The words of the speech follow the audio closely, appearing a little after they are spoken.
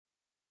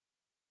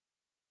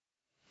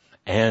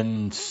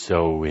And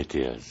so it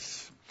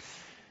is.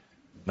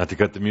 Not to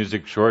cut the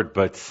music short,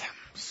 but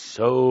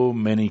so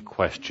many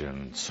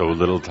questions, so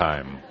little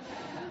time.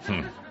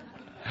 And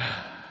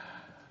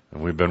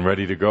we've been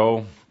ready to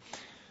go.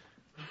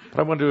 But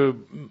I want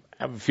to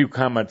have a few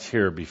comments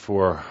here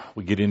before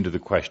we get into the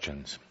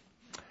questions.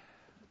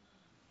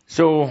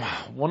 So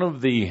one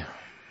of the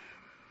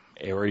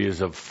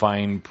areas of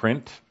fine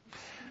print,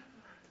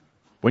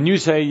 when you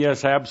say,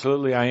 yes,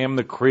 absolutely, I am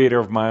the creator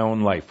of my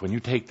own life, when you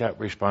take that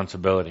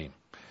responsibility,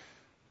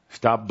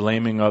 stop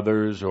blaming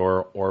others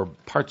or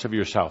parts of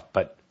yourself,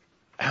 but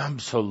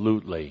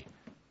absolutely,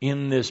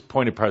 in this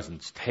point of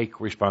presence, take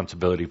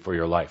responsibility for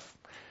your life.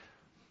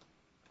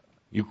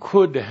 You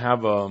could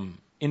have an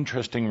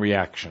interesting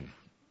reaction.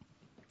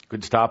 You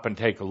could stop and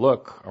take a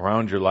look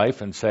around your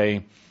life and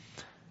say,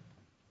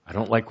 I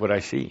don't like what I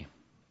see.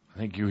 I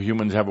think you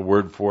humans have a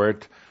word for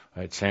it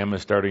that Sam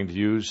is starting to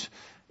use.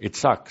 It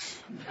sucks.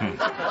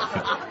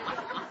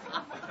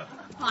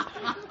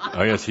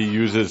 I guess he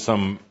uses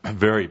some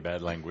very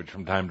bad language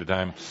from time to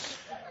time.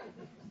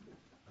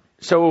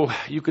 So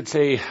you could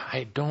say,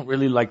 I don't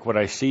really like what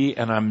I see,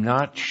 and I'm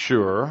not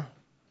sure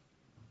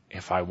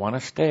if I want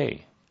to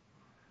stay.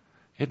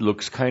 It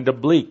looks kind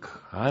of bleak.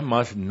 I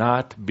must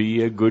not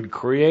be a good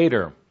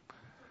creator.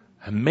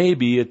 And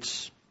maybe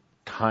it's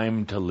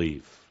time to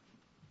leave.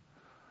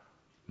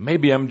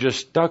 Maybe I'm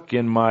just stuck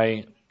in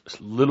my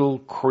little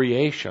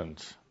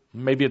creations.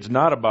 Maybe it's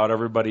not about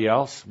everybody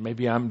else.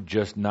 Maybe I'm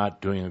just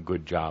not doing a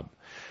good job.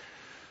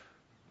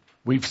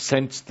 We've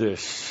sensed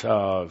this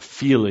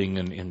feeling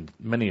in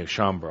many a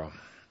Shaumbra.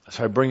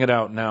 So I bring it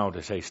out now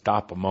to say,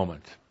 stop a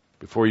moment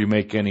before you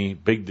make any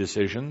big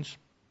decisions.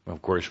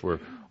 Of course, we're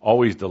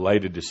always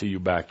delighted to see you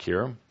back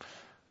here.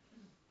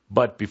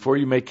 But before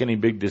you make any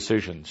big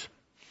decisions,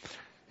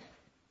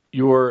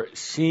 you're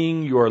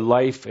seeing your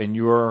life and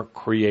your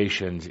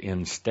creations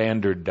in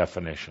standard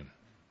definition.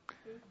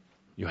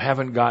 You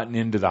haven't gotten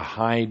into the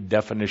high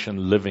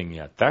definition living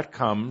yet. That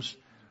comes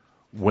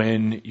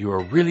when you're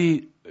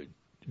really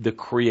the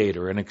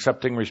creator and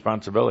accepting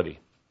responsibility.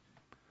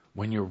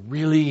 When you're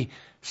really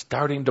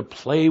starting to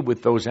play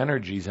with those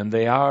energies, and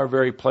they are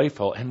very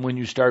playful, and when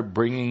you start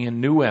bringing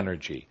in new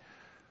energy,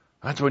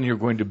 that's when you're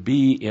going to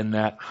be in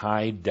that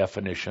high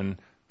definition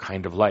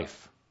kind of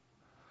life.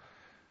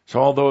 So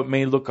although it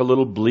may look a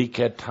little bleak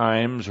at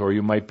times, or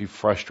you might be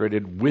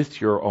frustrated with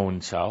your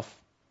own self,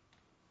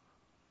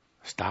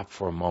 stop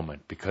for a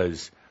moment,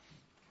 because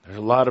there's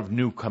a lot of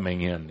new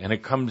coming in, and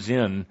it comes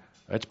in,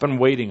 it's been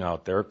waiting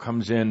out there, it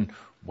comes in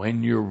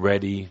when you're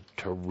ready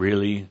to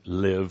really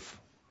live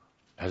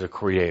as a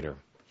creator.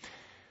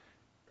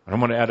 And I'm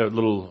going to add a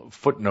little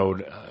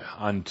footnote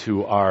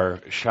onto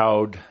our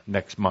Shoud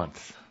next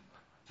month.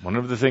 One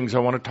of the things I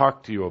want to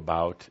talk to you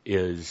about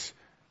is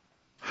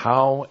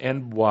how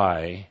and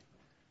why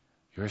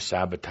you're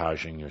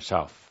sabotaging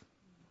yourself.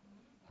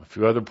 A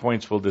few other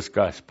points we'll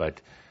discuss, but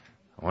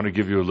I want to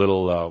give you a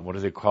little, what do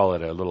they call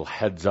it, a little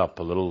heads up,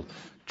 a little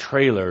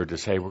trailer to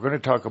say we're going to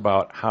talk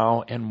about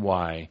how and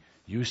why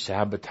you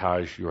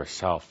sabotage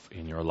yourself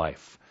in your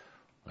life.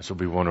 This will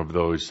be one of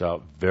those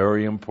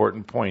very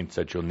important points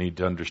that you'll need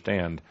to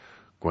understand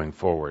going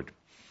forward.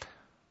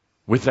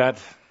 With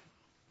that,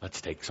 let's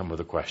take some of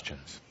the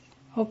questions.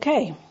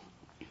 Okay.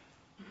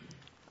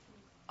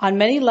 On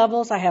many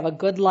levels, I have a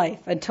good life.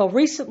 Until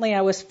recently,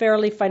 I was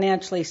fairly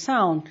financially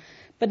sound,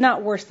 but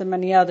not worse than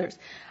many others.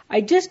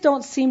 I just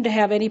don't seem to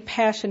have any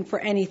passion for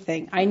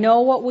anything. I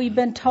know what we've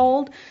been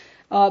told,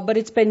 but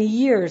it's been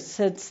years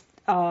since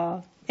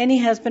any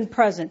has been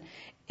present.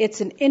 It's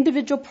an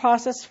individual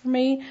process for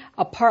me.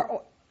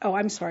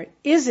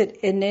 Is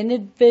it an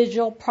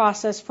individual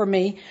process for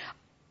me?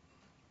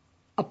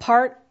 A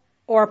part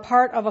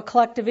of a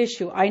collective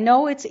issue? I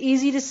know it's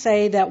easy to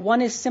say that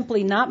one is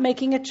simply not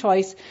making a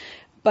choice,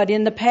 but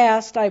in the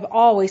past, I've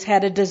always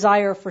had a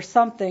desire for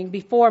something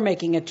before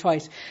making a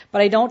choice.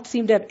 But I don't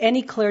seem to have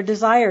any clear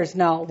desires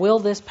now. Will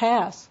this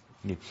pass?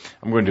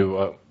 I'm going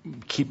to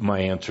keep my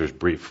answers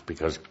brief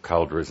because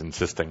Cauldre is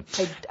insisting.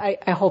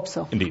 I hope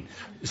so. Indeed.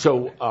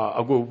 So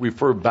I will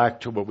refer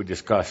back to what we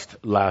discussed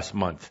last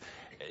month.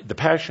 The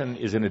passion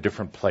is in a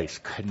different place,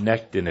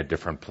 connect in a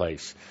different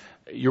place.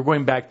 You're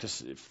going back to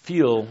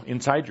feel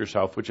inside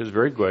yourself, which is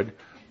very good,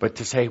 but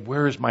to say,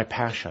 where is my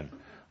passion?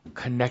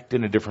 Connect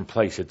in a different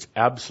place. It's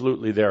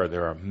absolutely there.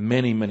 There are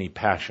many, many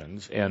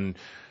passions, and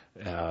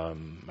I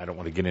don't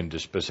want to get into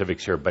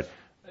specifics here, but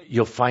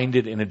you'll find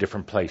it in a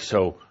different place.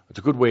 So it's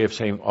a good way of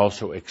saying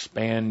also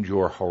expand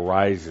your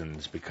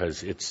horizons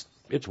because it's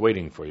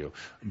waiting for you.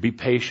 Be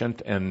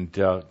patient and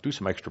do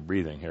some extra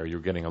breathing here.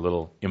 You're getting a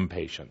little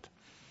impatient.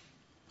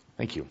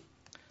 Thank you.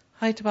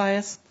 Hi,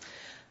 Tobias.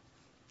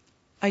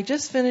 I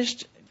just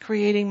finished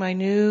creating my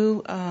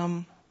new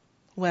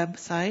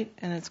website,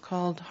 and it's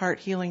called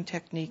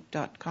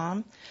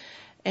hearthealingtechnique.com.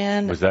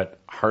 And was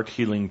that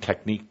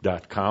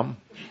hearthealingtechnique.com?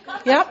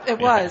 Yep, it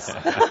was.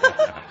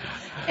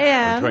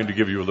 And I'm trying to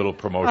give you a little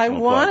promotional I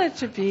plug. wanted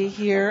to be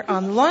here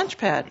on the launch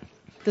pad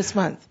this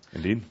month.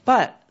 Indeed.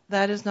 But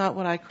that is not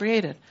what I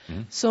created.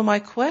 Mm-hmm. So my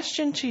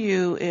question to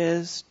you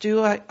is,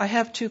 I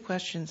have two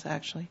questions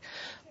actually.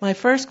 My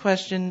first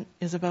question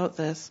is about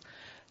this.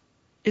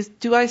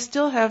 Do I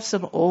still have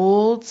some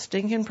old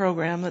stinking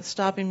program that's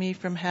stopping me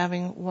from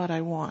having what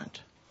I want?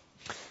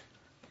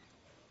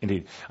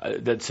 Indeed.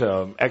 That's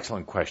an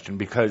excellent question,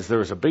 because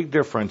there's a big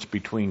difference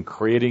between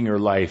creating your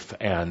life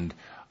and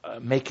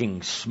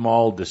making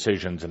small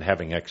decisions and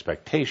having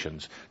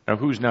expectations. Now,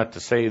 who's not to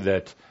say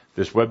that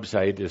this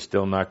website is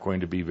still not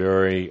going to be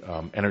very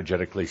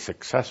energetically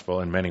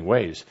successful in many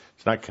ways?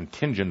 It's not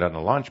contingent on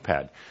a launch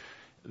pad.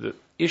 The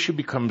issue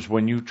becomes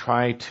when you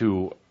try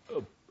to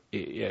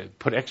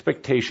put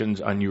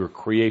expectations on your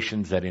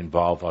creations that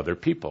involve other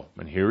people.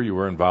 And here you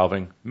were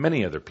involving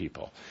many other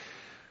people.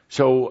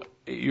 So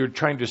you're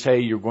trying to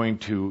say you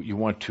want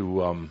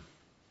to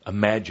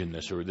imagine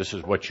this, or this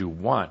is what you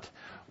want.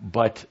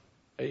 But,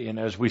 and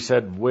as we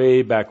said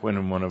way back when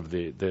in one of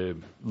the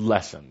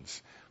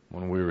lessons,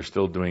 when we were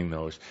still doing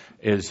those,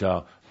 is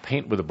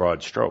paint with a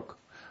broad stroke.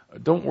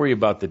 Don't worry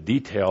about the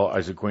detail.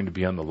 Is it going to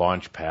be on the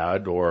launch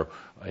pad, or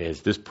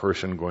is this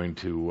person going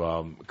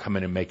to come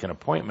in and make an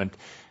appointment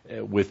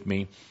with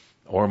me,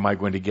 or am I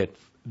going to get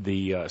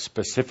the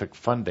specific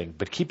funding?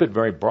 But keep it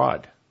very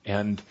broad,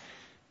 and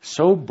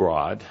so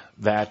broad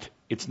that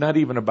it's not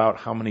even about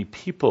how many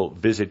people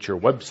visit your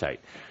website.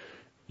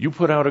 You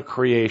put out a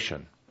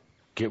creation.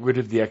 Get rid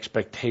of the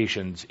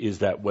expectations. Is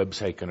that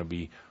website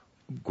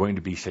going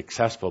to be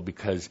successful?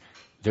 Because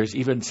there's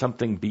even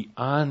something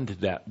beyond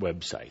that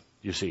website,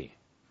 you see.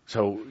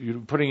 So you're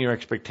putting your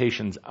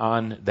expectations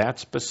on that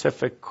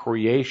specific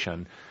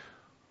creation,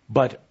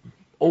 but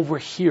over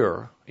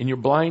here in your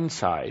blind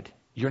side,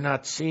 you're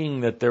not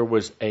seeing that there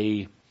was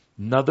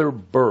another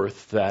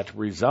birth that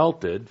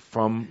resulted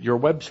from your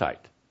website,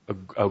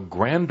 a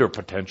grander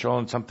potential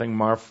and something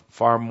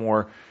far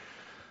more,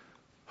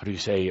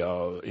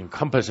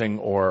 encompassing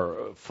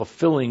or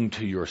fulfilling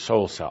to your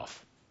soul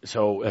self.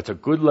 So it's a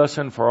good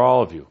lesson for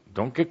all of you.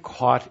 Don't get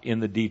caught in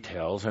the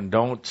details, and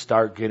don't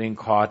start getting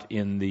caught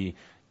in the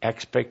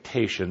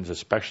expectations,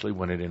 especially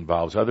when it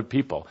involves other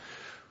people.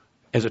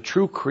 As a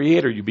true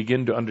creator, you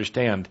begin to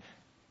understand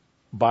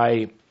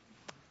by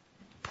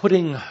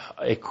putting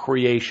a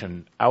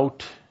creation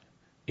out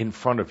in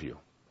front of you,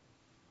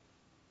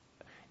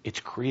 it's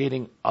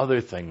creating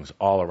other things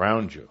all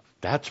around you.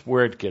 That's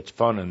where it gets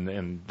fun,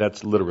 and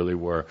that's literally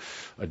where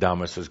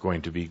Adamus is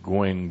going to be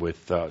going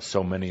with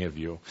so many of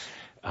you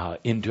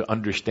into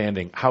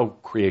understanding how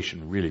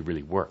creation really,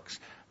 really works.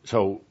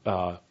 So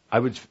I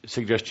would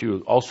suggest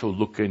you also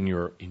look in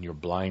your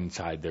blind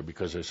side there,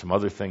 because there's some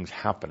other things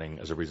happening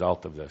as a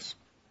result of this.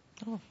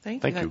 Oh,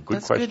 thank you. Good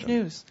that's question. Good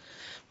news.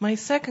 My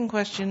second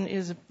question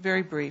is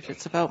very brief.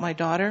 It's about my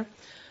daughter.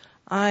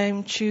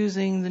 I'm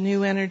choosing the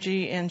new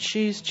energy, and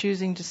she's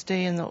choosing to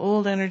stay in the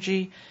old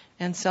energy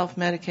and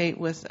self-medicate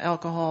with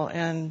alcohol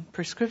and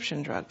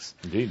prescription drugs.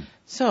 Indeed.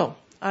 So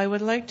I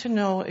would like to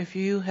know if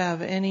you have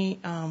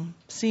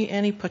see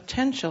any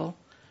potential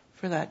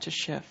for that to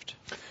shift.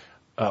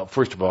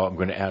 First of all, I'm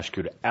going to ask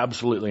you to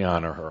absolutely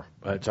honor her.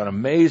 It's an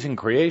amazing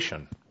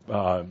creation.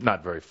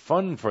 Not very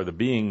fun for the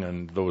being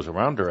and those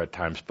around her at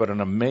times, but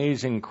an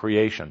amazing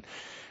creation.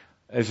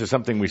 This is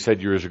something we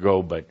said years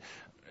ago, but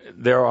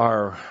there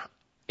are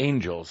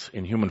angels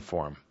in human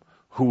form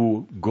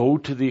who go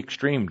to the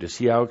extreme to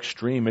see how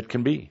extreme it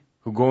can be,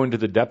 who go into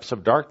the depths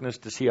of darkness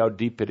to see how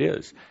deep it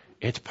is.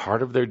 It's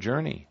part of their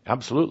journey.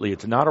 Absolutely.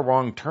 It's not a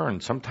wrong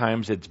turn.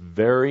 Sometimes it's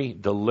very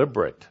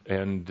deliberate.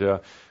 And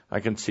I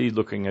can see,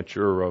 looking at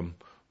your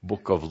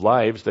book of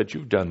lives, that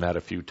you've done that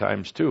a few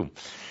times too.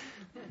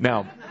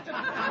 Now,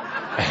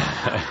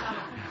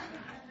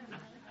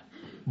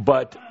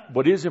 but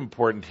what is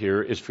important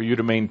here is for you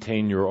to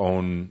maintain your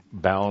own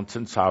balance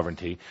and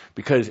sovereignty,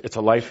 because it's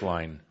a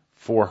lifeline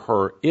for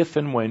her if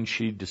and when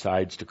she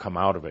decides to come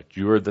out of it.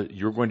 You're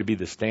going to be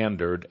the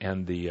standard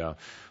and the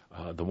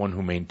one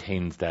who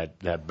maintains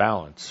that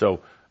balance. So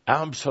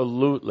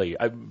absolutely,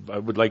 I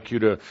would like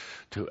you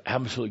to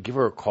absolutely give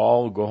her a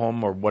call, go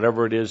home or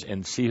whatever it is,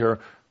 and see her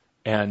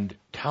and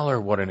tell her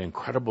what an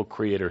incredible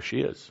creator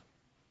she is.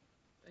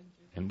 Thank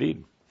you.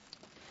 Indeed.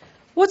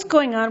 What's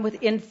going on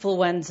with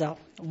influenza?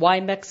 Why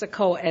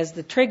Mexico as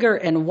the trigger,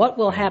 and what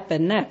will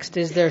happen next?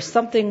 Is there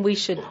something we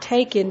should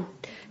take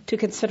into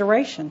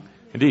consideration?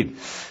 Indeed.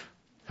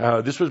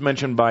 This was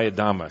mentioned by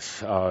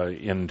Adamus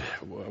in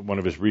one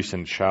of his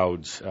recent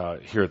shouts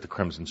here at the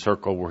Crimson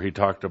Circle, where he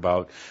talked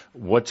about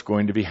what's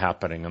going to be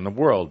happening in the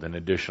world, in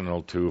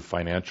addition to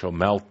financial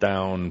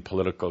meltdown,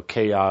 political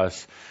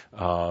chaos,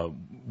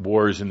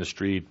 wars in the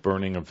street,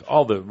 burning of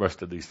all the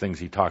rest of these things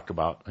he talked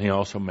about. He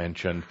also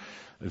mentioned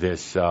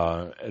this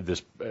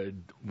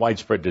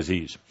widespread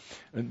disease.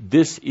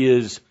 This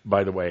is,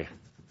 by the way,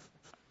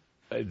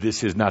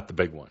 this is not the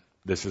big one.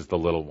 This is the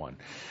little one.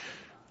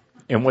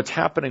 And what's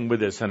happening with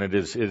this, and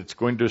it's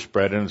going to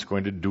spread and it's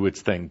going to do its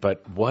thing,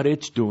 but what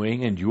it's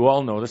doing, and you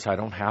all know this, I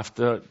don't have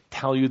to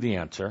tell you the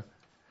answer,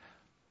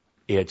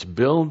 it's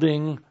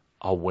building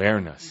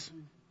awareness.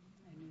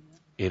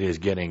 It is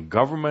getting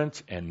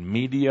governments and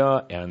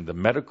media and the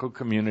medical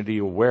community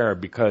aware,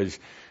 because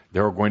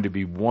there are going to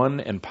be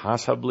one and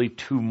possibly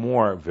two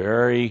more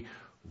very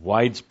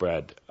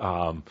widespread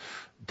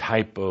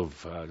type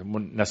of, it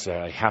wouldn't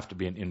necessarily have to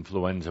be an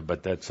influenza,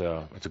 but it's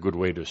a good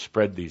way to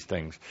spread these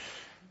things.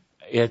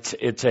 It's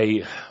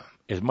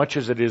as much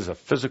as it is a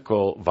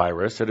physical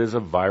virus, it is a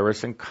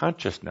virus in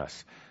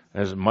consciousness.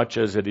 As much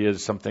as it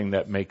is something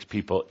that makes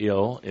people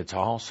ill, it's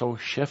also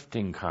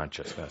shifting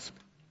consciousness.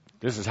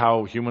 This is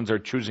how humans are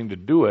choosing to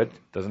do it.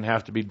 It doesn't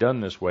have to be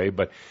done this way,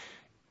 but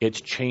it's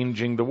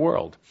changing the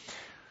world.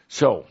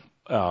 So,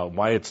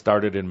 why it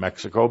started in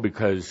Mexico,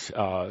 because,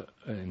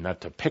 not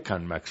to pick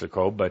on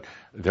Mexico, but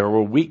there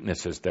were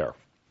weaknesses there.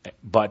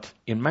 But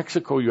in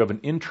Mexico, you have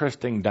an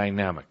interesting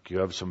dynamic.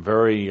 You have some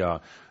very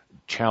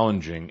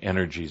challenging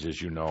energies,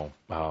 as you know,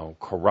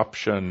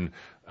 corruption,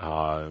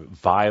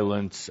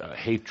 violence,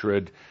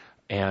 hatred,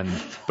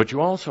 but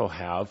you also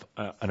have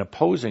an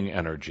opposing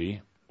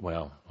energy.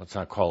 Well, let's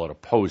not call it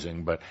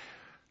opposing, but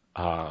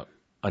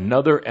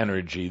another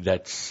energy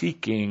that's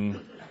seeking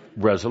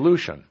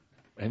resolution.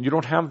 And you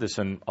don't have this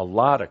in a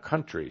lot of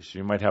countries.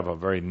 You might have a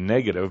very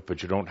negative,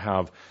 but you don't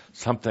have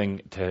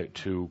something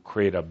to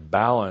create a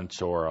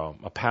balance or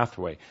a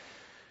pathway.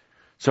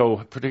 So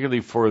particularly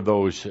for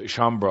those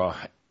Shambra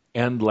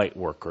and light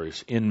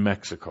workers in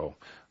Mexico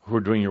who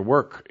are doing your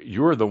work,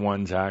 you're the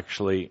ones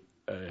actually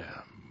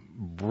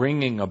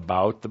bringing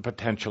about the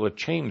potential of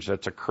change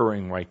that's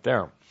occurring right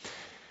there.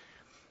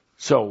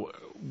 So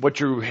what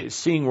you're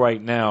seeing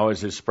right now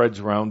is it spreads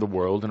around the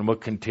world, and it will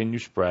continue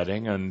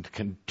spreading, and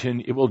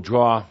it will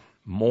draw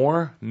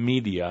more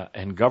media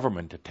and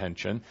government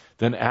attention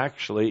than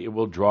actually it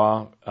will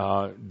draw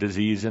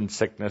disease and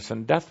sickness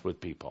and death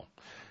with people,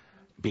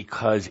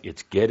 because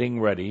it's getting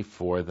ready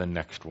for the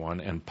next one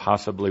and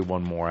possibly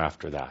one more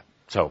after that.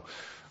 So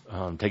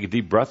take a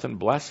deep breath and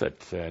bless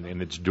it,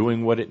 and it's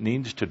doing what it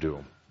needs to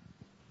do.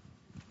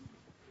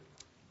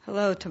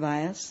 Hello,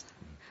 Tobias.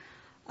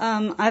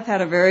 I've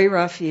had a very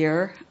rough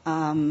year.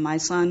 My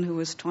son, who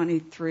was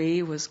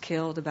 23, was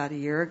killed about a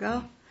year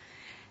ago.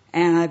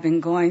 And I've been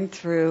going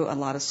through a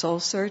lot of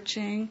soul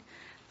searching,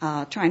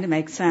 trying to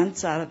make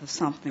sense out of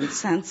something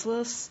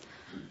senseless.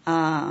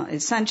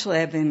 Essentially,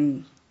 I've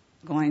been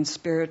going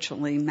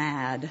spiritually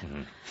mad.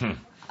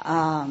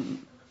 Mm-hmm.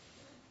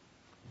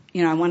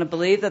 I want to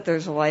believe that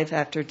there's a life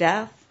after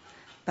death,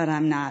 but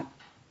I'm not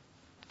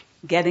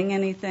getting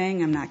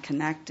anything. I'm not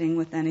connecting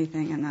with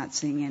anything. I'm not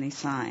seeing any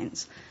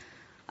signs.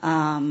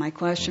 My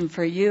question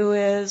for you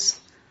is,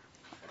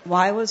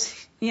 why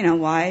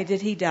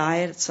did he die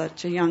at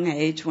such a young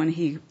age when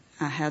he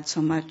had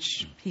so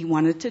much he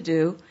wanted to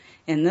do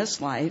in this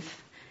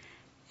life?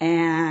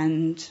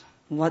 And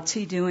what's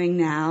he doing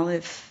now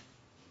if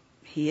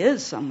he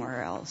is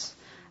somewhere else?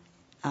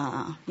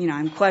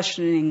 I'm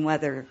questioning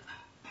whether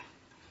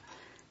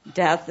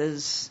death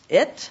is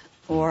it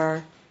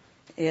or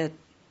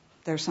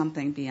there's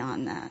something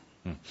beyond that.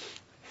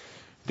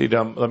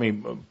 Let me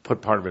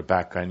put part of it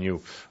back on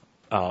you.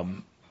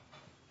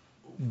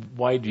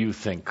 Why do you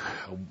think,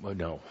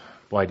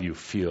 why do you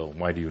feel,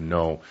 why do you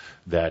know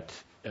that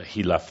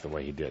he left the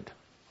way he did?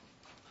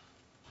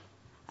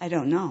 I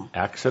don't know.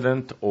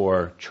 Accident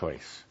or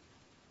choice?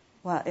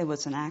 Well, it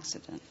was an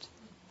accident.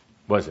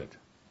 Was it?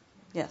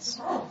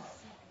 Yes.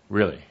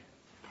 Really?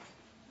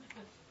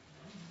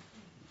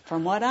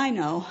 From what I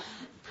know.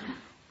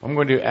 I'm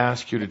going to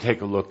ask you to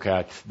take a look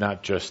at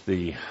not just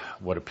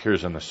what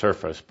appears on the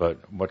surface,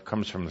 but what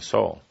comes from the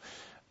soul.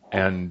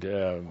 And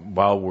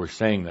while we're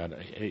saying that,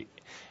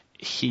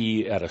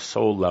 he, at a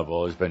soul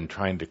level, has been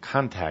trying to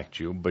contact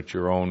you, but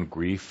your own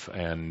grief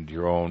and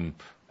your own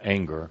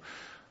anger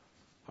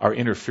are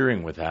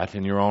interfering with that,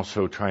 and you're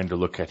also trying to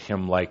look at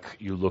him like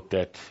you looked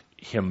at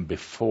him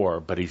before,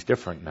 but he's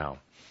different now.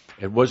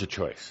 It was a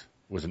choice.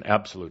 It was an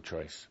absolute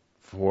choice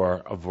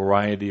for a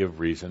variety of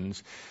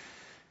reasons.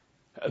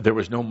 There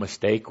was no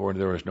mistake or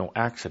there was no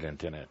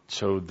accident in it.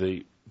 So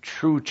the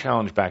true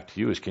challenge back to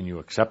you is, can you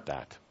accept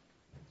that?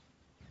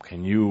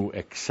 Can you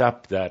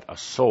accept that a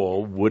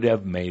soul would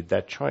have made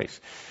that choice?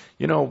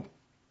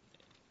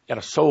 At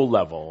a soul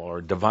level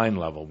or divine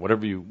level,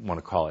 whatever you want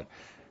to call it,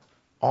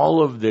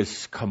 all of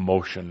this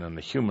commotion on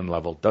the human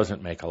level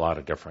doesn't make a lot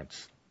of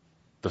difference.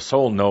 The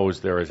soul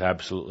knows there is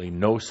absolutely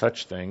no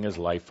such thing as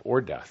life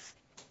or death.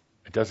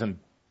 It doesn't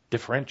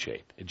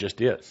differentiate. It just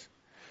is.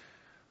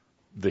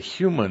 The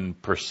human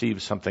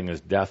perceives something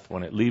as death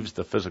when it leaves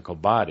the physical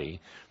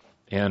body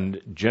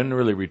and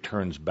generally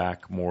returns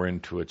back more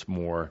into its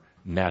more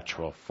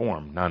natural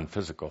form,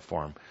 non-physical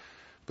form.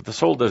 But the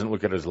soul doesn't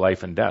look at it as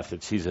life and death.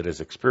 It sees it as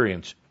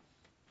experience.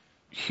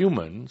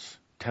 Humans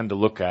tend to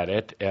look at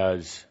it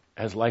as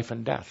life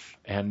and death,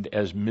 and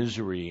as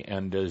misery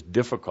and as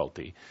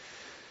difficulty.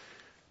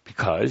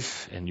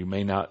 Because, and you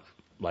may not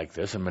like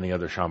this, and many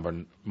other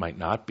Shambra might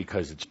not,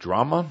 because it's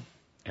drama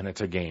and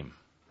it's a game,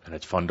 and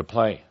it's fun to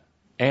play.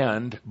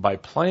 And by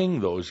playing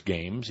those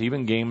games,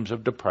 even games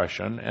of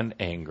depression and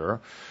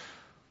anger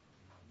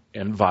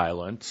and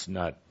violence,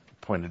 not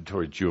pointed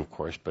towards you, of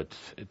course, but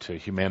to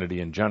humanity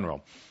in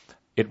general,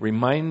 it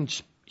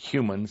reminds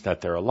humans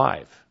that they're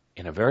alive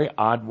in a very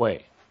odd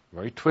way,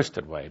 very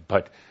twisted way,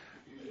 but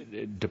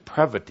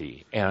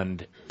depravity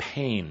and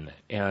pain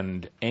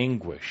and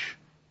anguish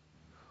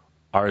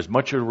are as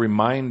much a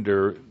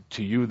reminder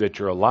to you that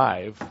you're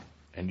alive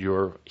and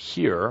you're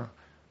here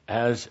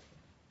as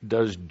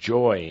does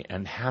joy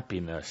and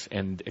happiness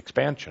and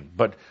expansion.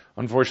 But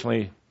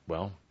unfortunately,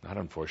 well, not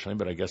unfortunately,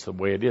 but I guess the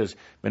way it is,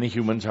 many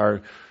humans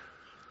are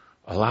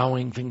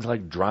allowing things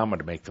like drama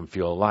to make them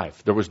feel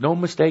alive. There was no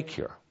mistake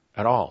here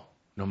at all,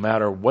 no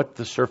matter what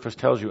the surface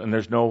tells you, and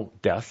there's no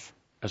death,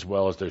 as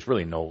well as there's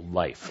really no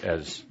life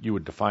as you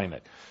would define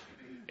it.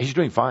 He's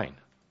doing fine.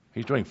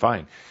 He's doing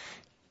fine.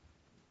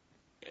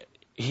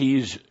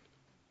 He's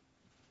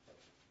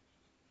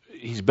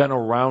been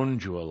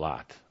around you a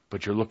lot,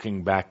 but you're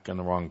looking back in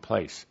the wrong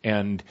place.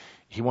 And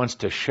he wants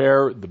to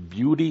share the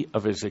beauty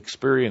of his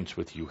experience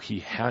with you. He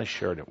has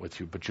shared it with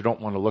you, but you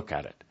don't want to look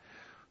at it.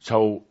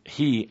 So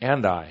he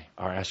and I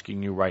are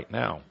asking you right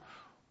now,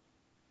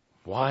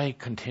 why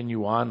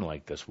continue on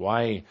like this?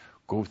 Why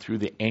go through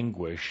the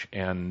anguish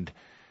and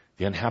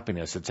the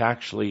unhappiness? It's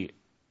actually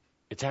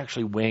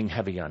weighing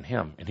heavy on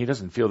him, and he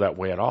doesn't feel that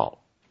way at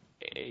all.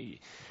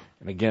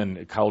 And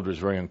again, Calder is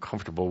very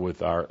uncomfortable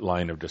with our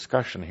line of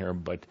discussion here,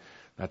 but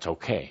that's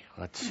okay.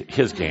 That's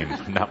his game,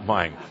 not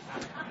mine.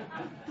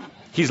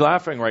 He's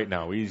laughing right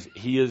now.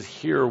 He is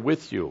here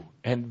with you,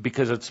 and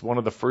because it's one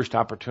of the first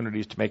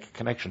opportunities to make a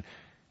connection,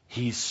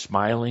 he's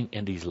smiling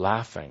and he's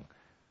laughing.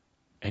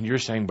 And you're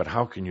saying, but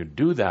how can you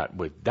do that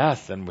with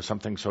death and with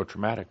something so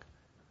traumatic?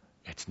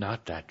 It's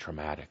not that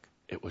traumatic.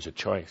 It was a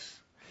choice.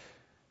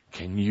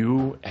 Can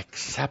you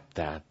accept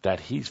that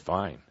he's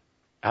fine,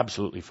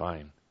 absolutely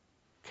fine?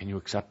 Can you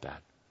accept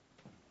that?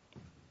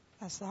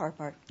 That's the hard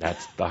part.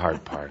 That's the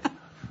hard part.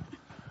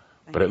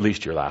 But at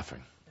least you're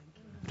laughing.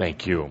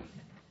 Thank you.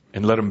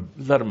 And let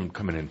him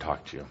come in and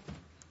talk to you.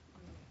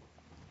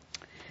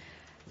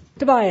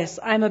 Tobias,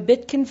 I'm a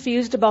bit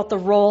confused about the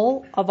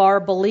role of our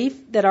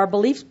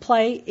beliefs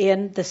play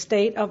in the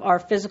state of our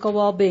physical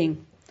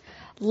well-being.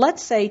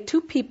 Let's say two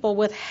people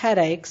with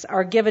headaches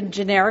are given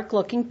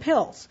generic-looking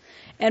pills,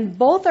 and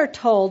both are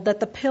told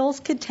that the pills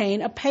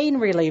contain a pain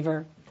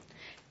reliever.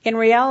 In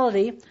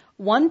reality,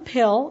 one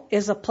pill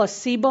is a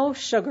placebo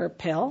sugar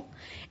pill,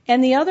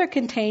 and the other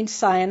contains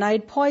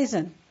cyanide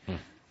poison.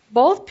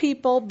 Both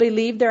people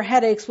believe their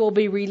headaches will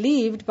be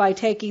relieved by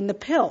taking the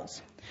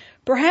pills.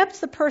 Perhaps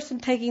the person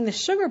taking the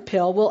sugar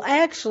pill will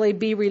actually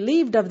be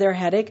relieved of their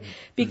headache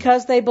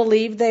because they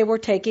believe they were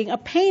taking a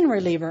pain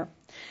reliever.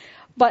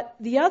 But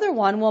the other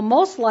one will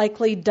most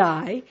likely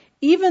die,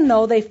 even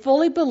though they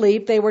fully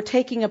believed they were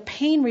taking a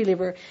pain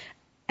reliever.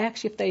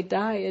 Actually, if they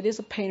die, it is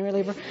a pain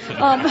reliever.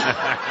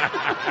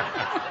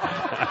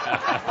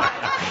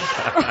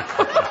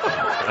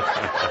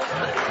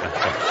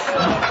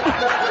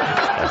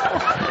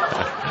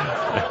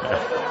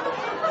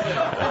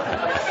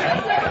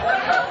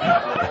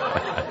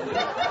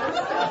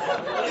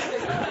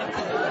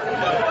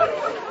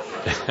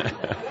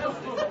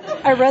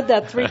 I read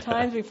that 3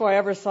 times before I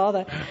ever saw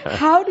that.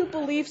 How do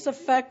beliefs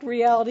affect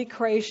reality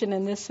creation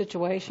in this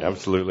situation?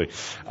 Absolutely.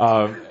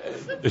 I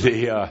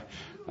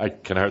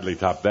can hardly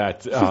top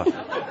that.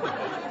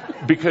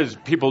 Because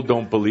people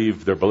don't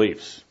believe their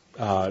beliefs.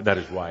 That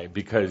is why.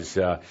 Because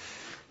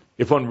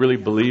if one really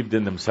believed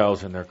in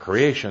themselves and their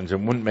creations, it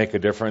wouldn't make a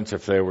difference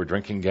if they were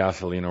drinking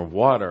gasoline or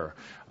water.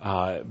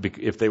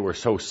 If they were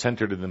so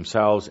centered in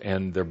themselves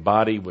and their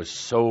body was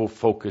so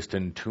focused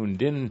and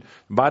tuned in,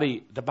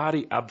 the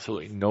body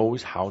absolutely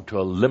knows how to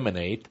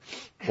eliminate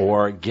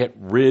or get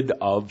rid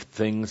of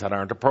things that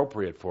aren't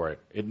appropriate for it.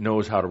 It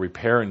knows how to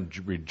repair and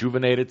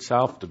rejuvenate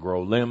itself, to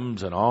grow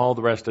limbs and all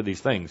the rest of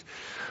these things.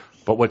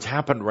 But what's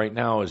happened right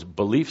now is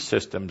belief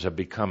systems have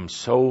become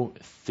so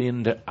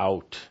thinned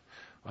out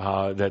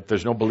that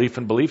there's no belief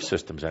in belief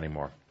systems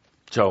anymore.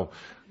 So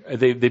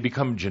they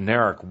become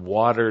generic,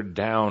 watered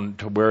down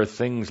to where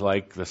things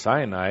like the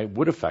cyanide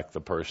would affect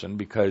the person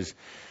because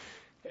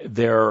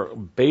they're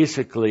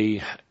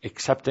basically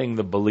accepting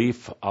the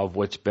belief of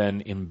what's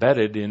been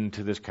embedded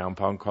into this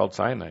compound called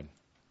cyanide.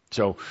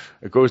 So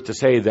it goes to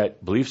say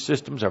that belief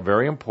systems are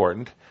very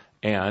important,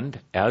 and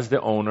as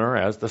the owner,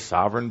 as the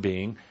sovereign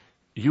being,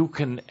 you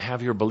can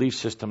have your belief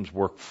systems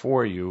work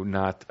for you,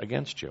 not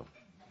against you.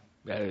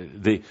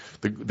 The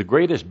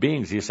greatest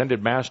beings, the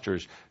ascended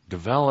masters,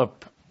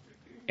 develop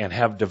and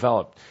have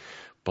developed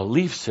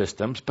belief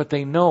systems, but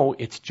they know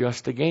it's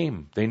just a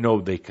game. They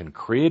know they can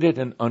create it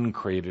and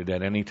uncreate it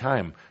at any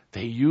time.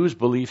 They use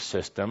belief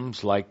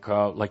systems like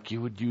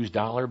you would use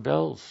dollar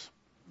bills.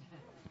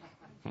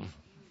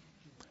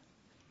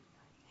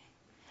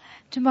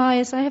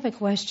 Tobias, I have a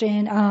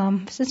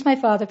question. Since my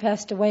father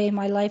passed away,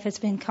 my life has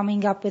been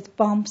coming up with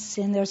bumps,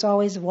 and there's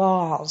always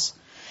walls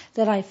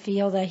that I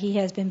feel that he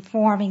has been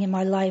forming in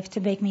my life to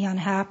make me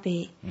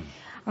unhappy.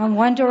 I'm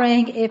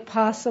wondering if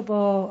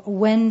possible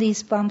when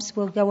these bumps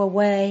will go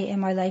away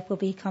and my life will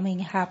be becoming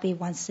happy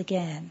once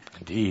again.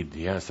 Indeed,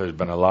 yes. There's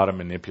been a lot of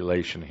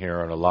manipulation here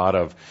and a lot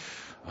of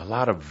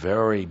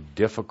very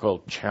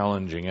difficult,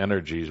 challenging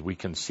energies. We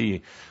can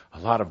see a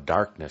lot of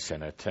darkness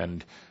in it.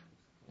 And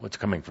What's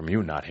coming from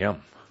you, not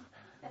him.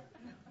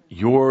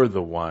 You're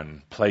the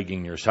one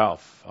plaguing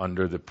yourself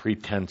under the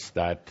pretense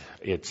that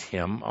it's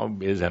him.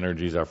 His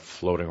energies are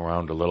floating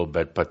around a little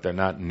bit, but they're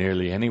not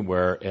nearly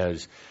anywhere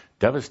as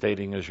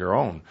devastating as your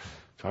own.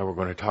 That's why we're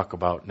going to talk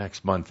about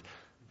next month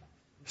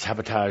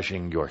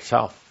sabotaging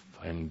yourself.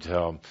 And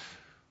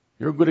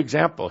you're a good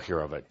example here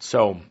of it.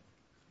 So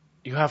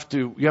you have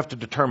to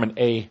determine,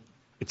 A,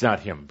 it's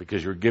not him,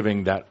 because you're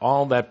giving that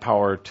all that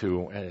power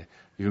to,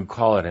 you can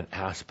call it an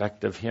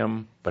aspect of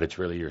him, but it's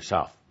really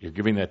yourself. You're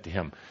giving that to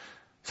him.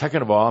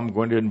 Second of all, I'm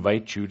going to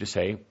invite you to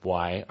say,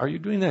 why are you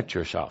doing that to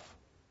yourself?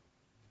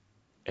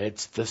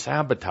 It's the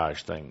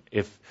sabotage thing.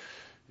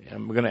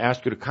 I'm going to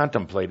ask you to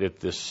contemplate it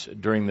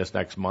during this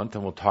next month,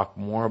 and we'll talk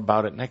more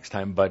about it next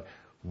time. But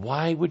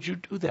why would you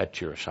do that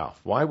to yourself?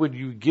 Why would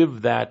you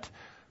give that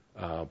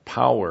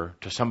power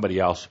to somebody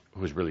else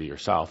who is really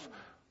yourself?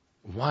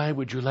 Why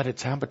would you let it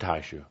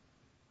sabotage you?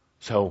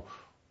 So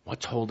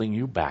what's holding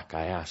you back,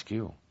 I ask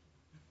you?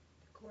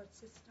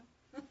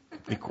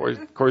 The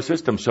core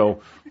system.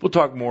 So we'll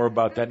talk more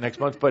about that next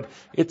month. But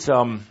it's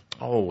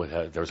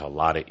there's a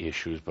lot of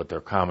issues, but they're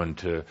common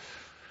to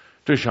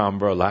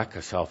Shaumbra: lack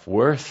of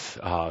self-worth,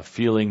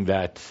 feeling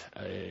that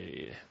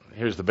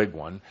here's the big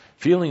one: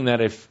 feeling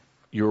that if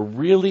you're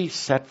really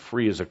set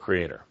free as a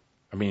creator,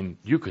 I mean,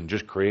 you can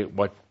just create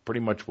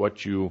pretty much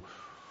what you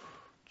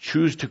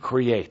choose to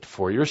create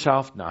for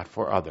yourself, not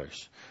for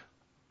others,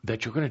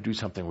 that you're going to do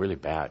something really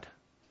bad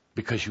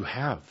because you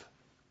have.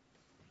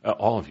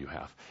 All of you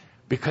have.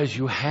 Because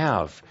you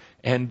have.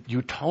 And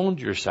you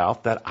told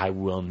yourself that I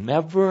will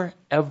never,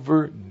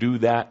 ever do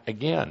that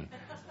again.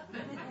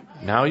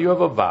 Now you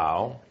have a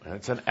vow, and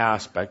it's an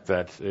aspect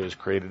that is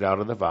created out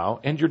of the vow,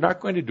 and you're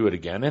not going to do it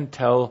again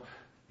until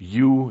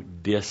you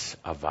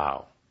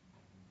disavow,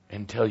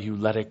 until you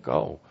let it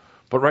go.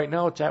 But right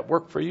now it's at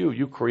work for you.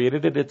 You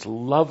created it. It's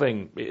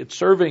loving. It's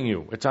serving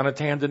you. It's on its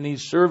hands and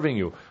knees serving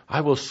you.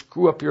 I will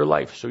screw up your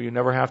life so you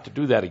never have to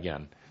do that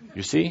again.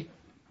 You see?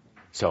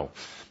 So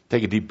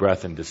take a deep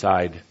breath and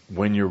decide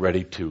when you're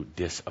ready to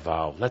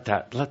disavow. Let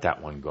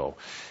that one go.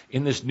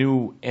 In this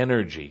new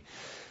energy,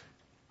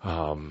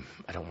 I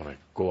don't want to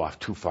go off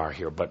too far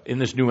here, but in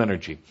this new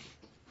energy,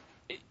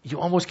 you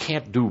almost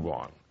can't do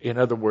wrong. In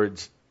other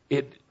words,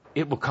 it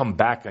will come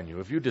back on you.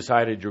 If you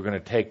decided you're going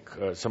to take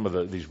some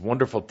of these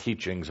wonderful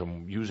teachings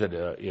and use it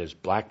as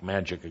black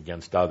magic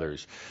against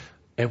others,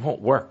 it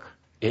won't work.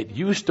 It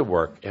used to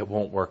work. It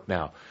won't work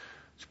now.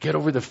 So get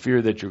over the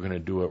fear that you're going to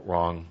do it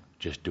wrong.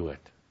 Just do it.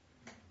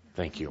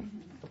 Thank you.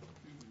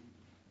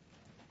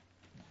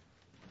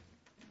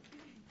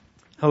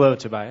 Hello,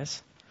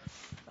 Tobias.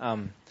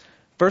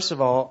 First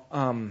of all,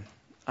 I'm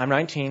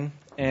 19,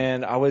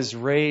 and I was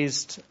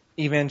raised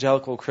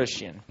evangelical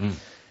Christian.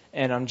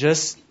 And I'm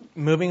just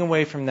moving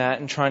away from that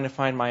and trying to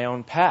find my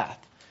own path.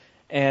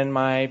 And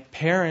my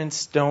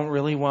parents don't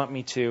really want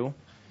me to.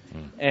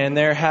 And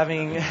they're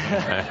having...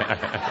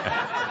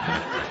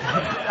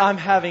 I'm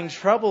having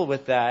trouble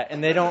with that,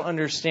 and they don't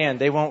understand.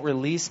 They won't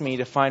release me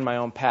to find my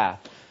own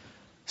path.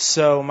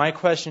 So my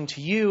question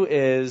to you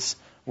is,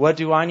 what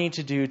do I need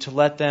to do to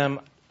let them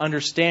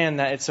understand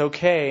that it's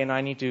okay and I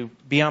need to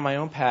be on my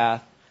own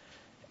path?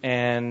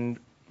 And,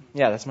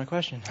 yeah, that's my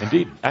question.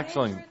 Indeed.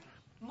 Excellent.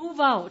 Move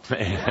out.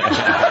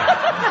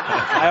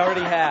 I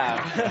already have.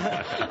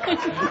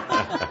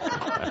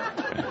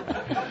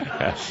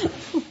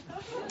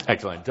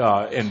 Excellent.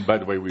 And by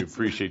the way, we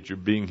appreciate you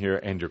being here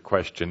and your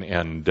question.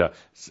 And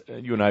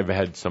you and I have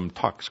had some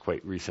talks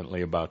quite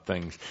recently about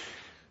things.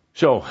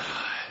 So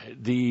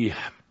the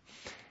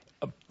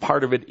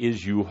part of it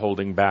is you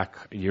holding back.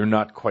 You're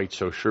not quite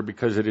so sure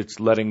because it's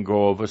letting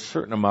go of a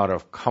certain amount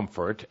of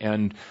comfort.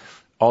 And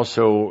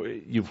also,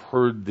 you've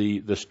heard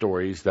the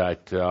stories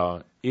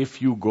that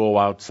if you go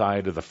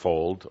outside of the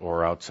fold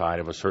or outside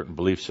of a certain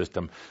belief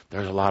system,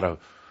 there's a lot of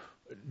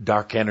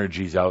dark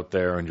energies out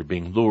there and you're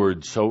being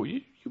lured. So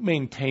you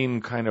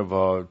maintain kind of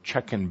a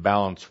check and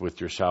balance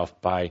with yourself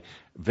by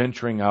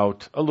venturing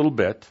out a little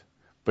bit,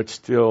 but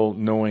still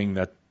knowing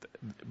that,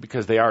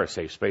 because they are a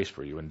safe space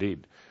for you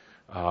indeed,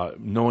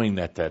 knowing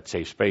that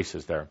safe space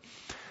is there.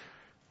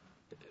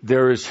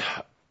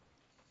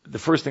 The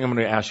first thing I'm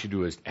going to ask you to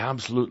do is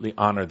absolutely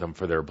honor them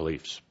for their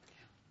beliefs.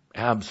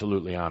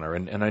 Absolutely honor.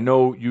 And I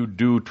know you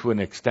do to an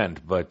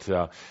extent, but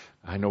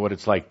I know what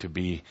it's like to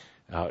be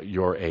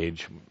your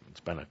age. It's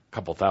been a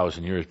couple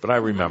thousand years, but I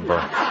remember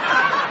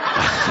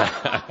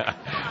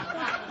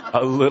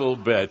a little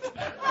bit.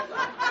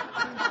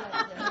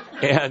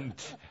 And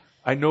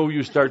I know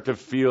you start to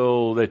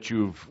feel that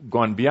you've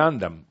gone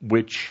beyond them,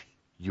 which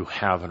you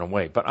have in a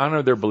way. But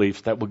honor their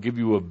beliefs. That will give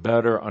you a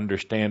better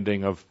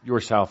understanding of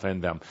yourself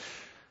and them.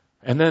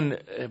 And then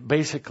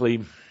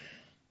basically,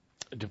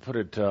 to put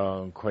it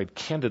quite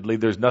candidly,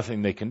 there's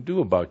nothing they can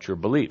do about your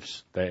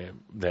beliefs.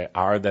 They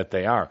are that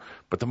they are.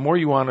 But the more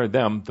you honor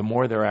them, the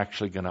more they're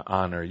actually going to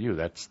honor you.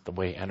 That's the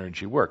way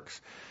energy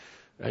works.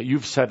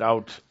 You've set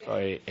out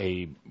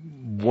a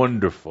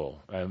wonderful,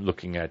 I'm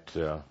looking at,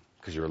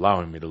 because you're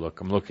allowing me to look,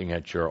 I'm looking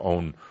at your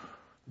own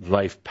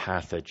life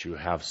path that you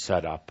have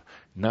set up.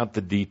 Not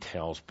the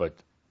details, but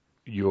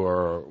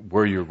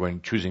where you're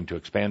choosing to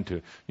expand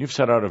to, you've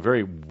set out a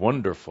very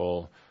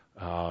wonderful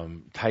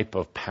type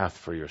of path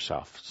for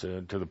yourself,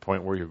 so to the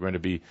point where you're going to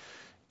be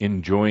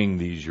enjoying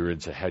these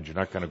years ahead. You're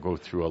not going to go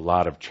through a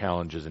lot of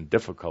challenges and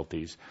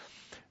difficulties.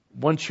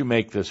 Once you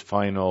make this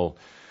final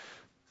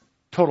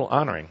total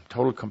honoring,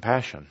 total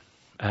compassion,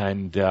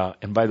 and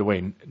by the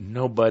way,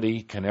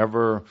 nobody can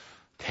ever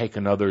take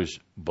another's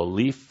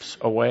beliefs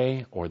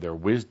away, or their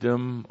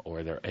wisdom,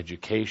 or their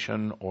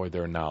education, or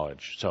their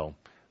knowledge. So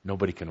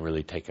nobody can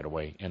really take it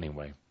away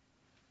anyway.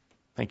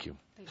 Thank you.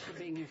 Thanks for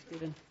being here,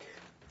 Stephen.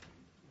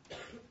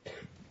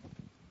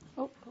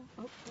 Oh.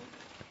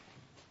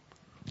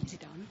 Is he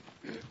done?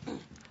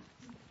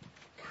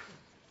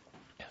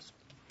 Yes.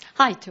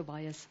 Hi,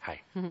 Tobias.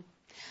 Hi.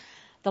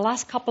 The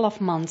last couple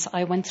of months,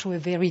 I went through a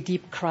very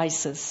deep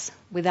crisis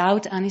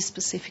without any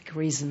specific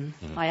reason.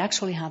 I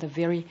actually had a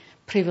very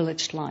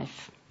privileged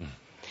life.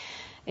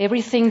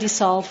 Everything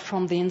dissolved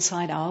from the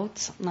inside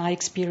out, and I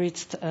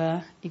experienced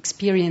a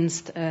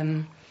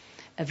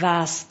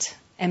vast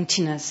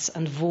emptiness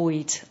and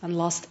void, and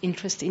lost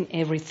interest in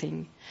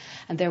everything.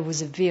 And there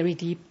was a very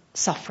deep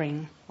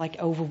suffering, like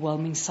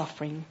overwhelming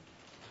suffering.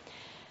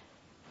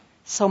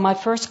 So my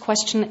first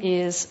question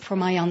is, for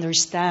my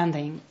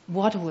understanding,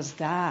 what was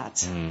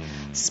that?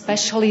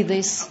 Especially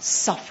this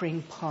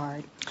suffering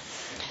part.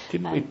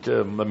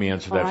 Let me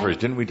answer that first.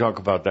 Didn't we talk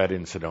about that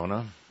in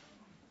Sedona?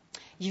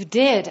 You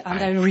did,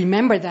 and I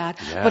remember that.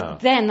 Yeah.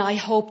 But then I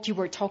hoped you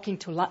were talking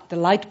to the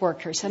light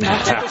workers and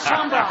not to the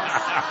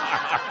Shambras.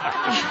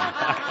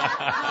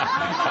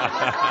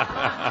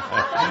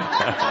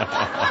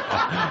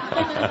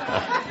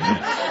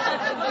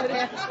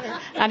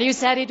 And you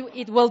said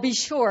it will be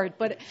short,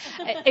 but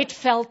it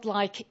felt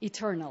like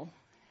eternal.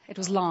 It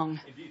was long.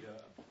 Indeed.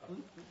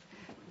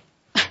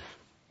 Let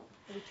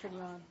me turn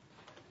you on.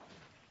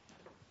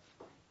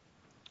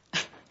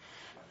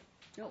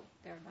 No,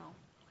 there now.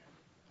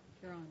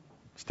 You're on.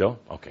 Still?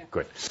 Okay,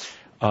 good.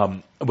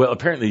 Well,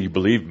 apparently you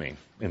believed me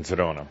in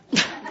Sedona.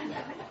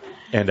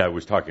 And I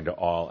was talking to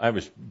all. I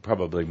was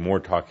probably more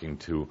talking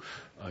to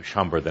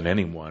Shambra than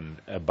anyone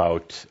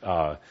about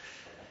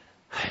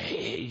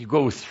you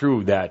go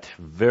through that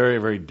very,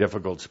 very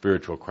difficult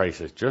spiritual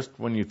crisis just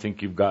when you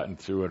think you've gotten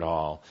through it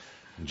all,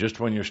 just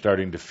when you're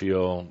starting to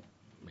feel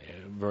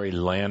very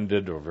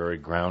landed or very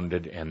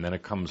grounded, and then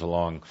it comes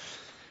along.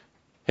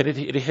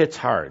 It hits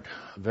hard,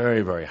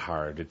 very, very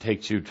hard. It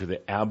takes you to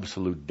the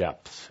absolute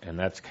depths, and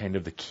that's kind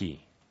of the key.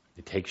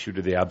 It takes you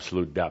to the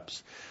absolute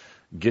depths,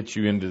 gets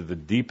you into the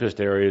deepest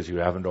areas you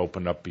haven't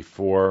opened up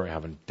before,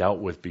 haven't dealt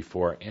with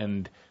before,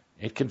 and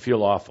it can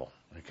feel awful.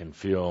 It can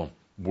feel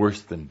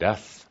worse than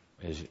death,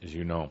 as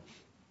you know.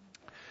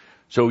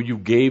 So you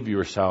gave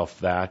yourself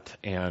that,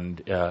 and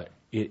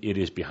it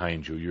is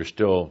behind you. You're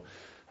still,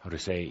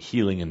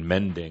 healing and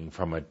mending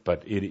from it,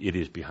 but it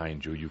is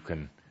behind you. You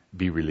can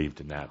be relieved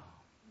in that.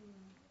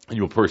 And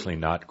you'll personally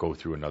not go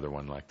through another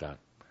one like that.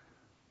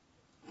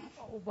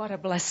 Oh, what a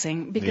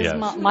blessing. Because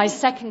yes. my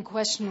second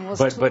question was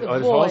but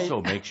avoid. it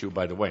also makes you,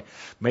 by the way,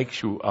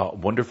 a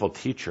wonderful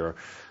teacher.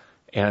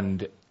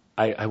 And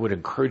I would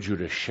encourage you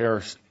to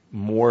share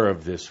more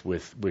of this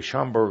with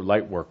Shambra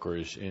light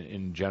workers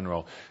in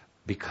general,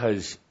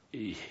 because,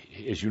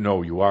 as you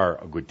know, you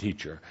are a good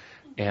teacher.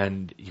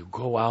 And you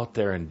go out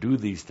there and do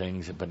these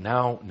things, but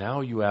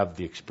now you have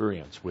the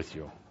experience with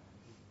you.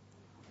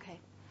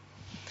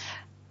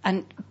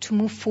 And to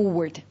move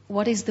forward,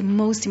 what is the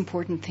most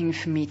important thing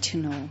for me to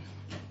know?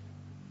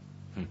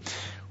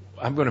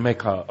 I'm going to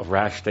make a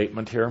rash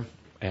statement here,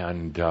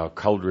 and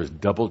Calder is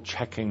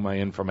double-checking my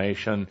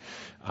information,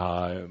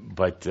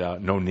 but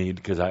no need,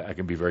 because I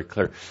can be very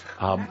clear.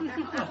 And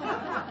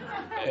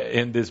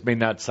this may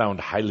not sound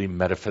highly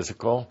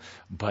metaphysical,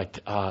 but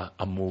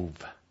a move,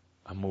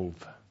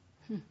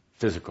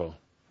 physical.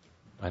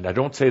 And I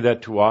don't say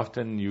that too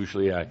often.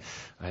 Usually I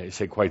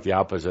say quite the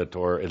opposite,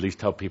 or at least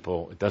tell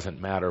people it doesn't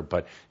matter.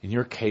 But in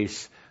your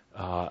case,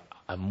 a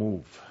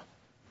move.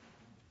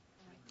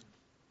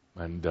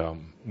 And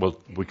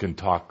we can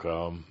talk,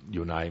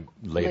 you and I,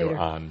 later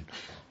on.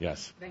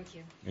 Yes. Thank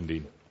you.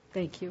 Indeed.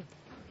 Thank you.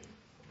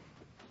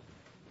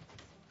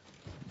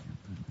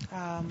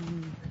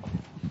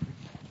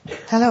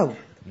 Hello.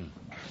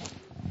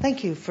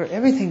 Thank you for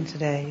everything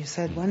today. You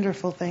said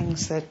wonderful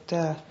things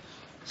that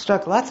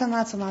struck lots and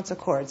lots and lots of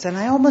chords, and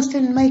I almost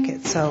didn't make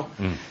it, so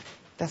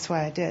that's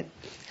why I did.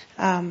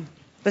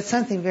 But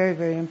something very,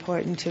 very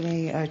important to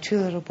me are two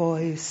little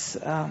boys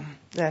that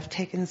have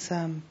taken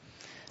some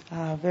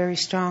very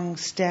strong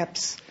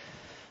steps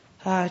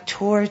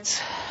towards,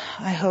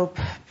 I hope,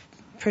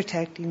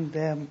 protecting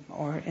them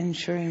or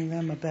ensuring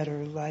them a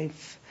better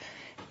life.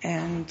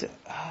 And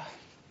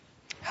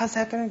how's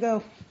that going to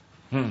go?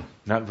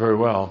 Not very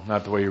well.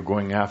 Not the way you're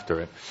going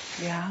after it.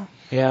 Yeah?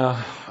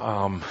 Yeah.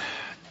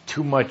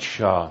 Too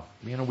much,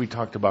 we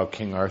talked about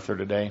King Arthur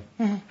today,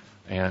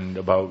 and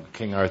about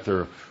King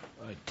Arthur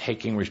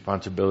taking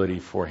responsibility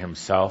for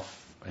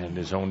himself and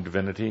his own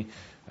divinity,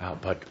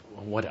 but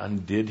what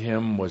undid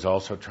him was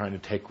also trying to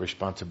take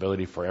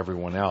responsibility for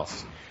everyone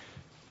else.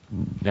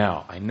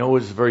 Now, I know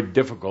it's very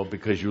difficult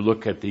because you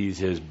look at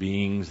these as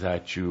beings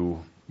that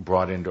you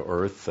brought into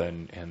Earth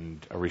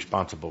and are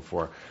responsible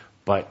for,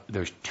 but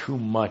there's too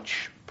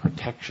much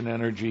protection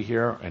energy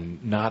here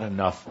and not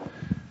enough.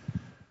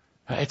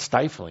 It's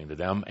stifling to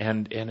them,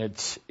 and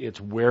it's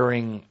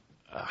wearing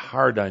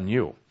hard on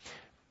you.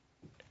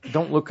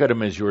 Don't look at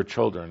them as your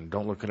children.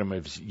 Don't look at them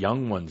as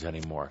young ones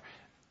anymore.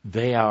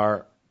 They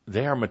are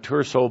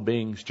mature soul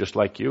beings just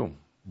like you.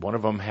 One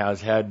of them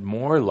has had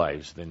more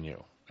lives than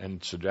you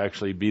and should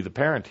actually be the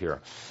parent here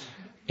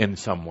in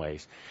some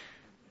ways.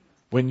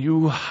 When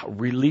you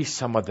release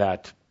some of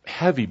that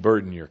heavy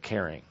burden you're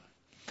carrying,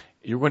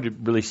 you're going to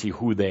really see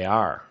who they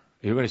are.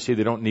 You're going to see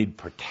they don't need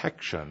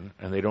protection,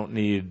 and they don't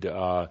need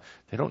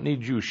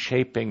you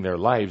shaping their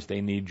lives.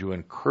 They need you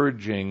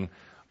encouraging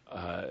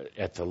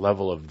at the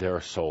level of their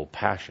soul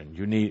passion.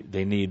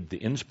 They need the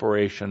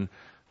inspiration,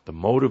 the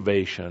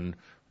motivation,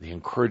 the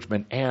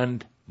encouragement,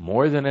 and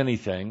more than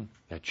anything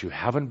that you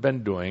haven't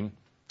been doing,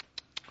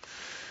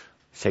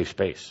 safe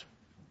space.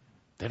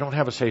 They don't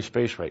have a safe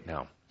space right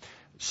now.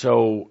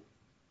 So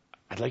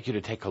I'd like you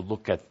to take a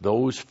look at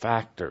those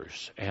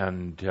factors,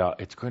 and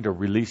it's going to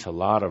release a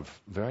lot of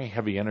very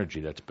heavy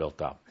energy that's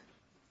built up.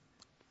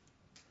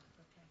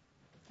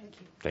 Thank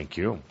you. Thank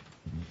you.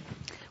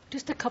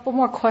 Just a couple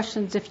more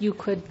questions, if you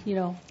could,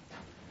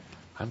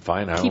 I'm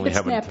fine. I keep only it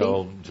have snappy.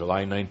 until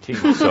July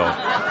 19th. So.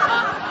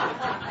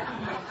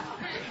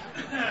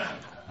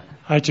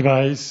 Hi,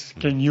 Tobias.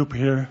 Ken Yoop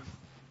here.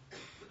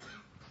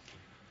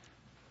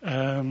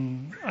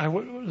 I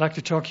would like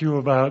to talk to you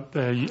about,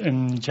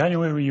 in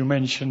January you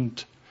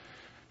mentioned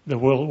the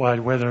worldwide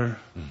weather,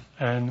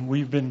 and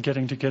we've been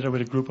getting together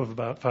with a group of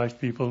about 5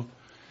 people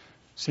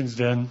since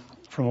then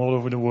from all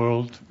over the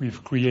world.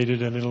 We've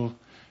created a little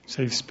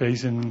safe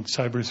space in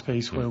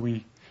cyberspace where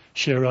we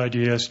share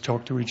ideas,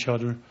 talk to each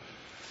other.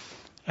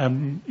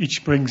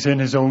 Each brings in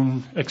his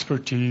own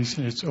expertise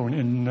and its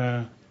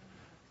own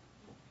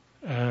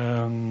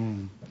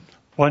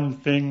one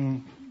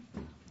thing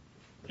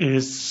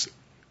is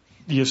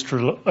the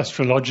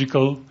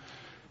astrological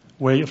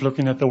way of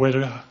looking at the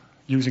weather,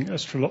 using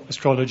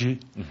astrology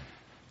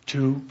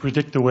to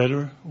predict the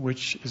weather,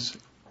 which is,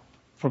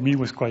 for me,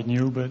 was quite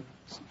new, but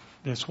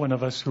there's one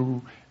of us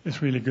who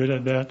is really good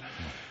at that.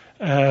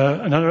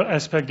 Another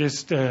aspect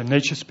is the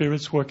nature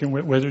spirits working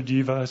with weather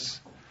divas,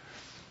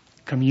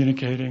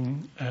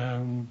 communicating.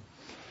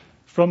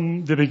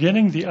 From the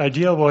beginning, the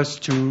idea was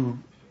to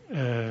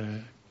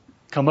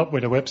come up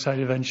with a website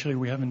eventually.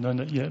 We haven't done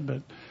that yet,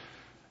 but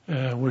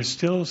we're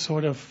still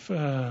sort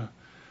of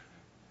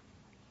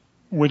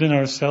within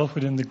ourselves,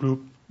 within the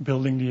group,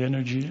 building the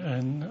energy.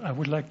 And I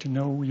would like to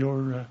know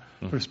your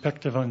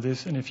perspective on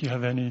this, and if you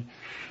have any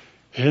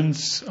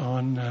hints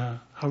on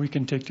how we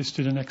can take this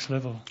to the next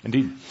level.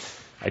 Indeed,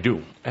 I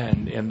do.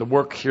 And the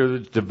work here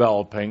that's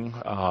developing,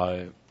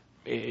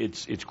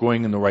 it's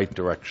going in the right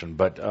direction,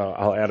 but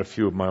I'll add a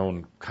few of my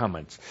own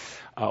comments.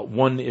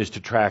 One is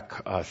to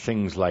track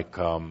things like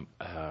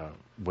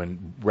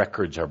when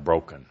records are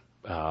broken,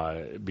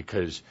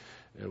 because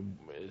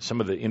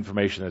some of the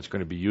information that's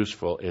going to be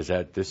useful is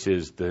that this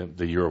is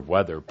the year of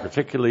weather,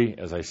 particularly,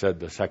 as I said,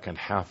 the second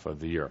half of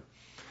the year.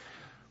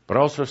 But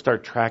also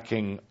start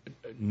tracking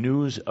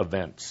news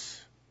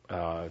events,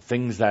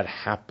 things that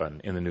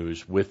happen in the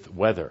news with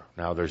weather.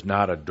 Now, there's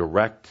not a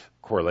direct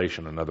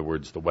correlation, in other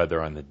words, the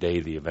weather on the day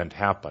the event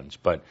happens,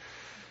 but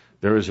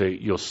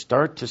you'll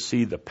start to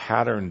see the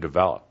pattern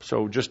develop.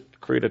 So just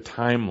create a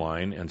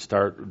timeline and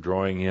start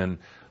drawing in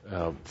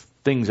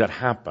things that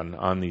happen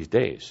on these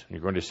days.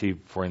 You're going to see,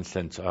 for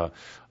instance, a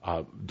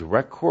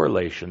direct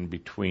correlation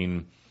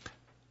between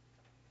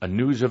a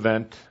news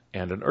event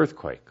and an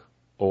earthquake,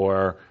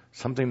 or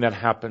something that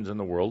happens in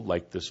the world,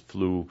 like this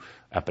flu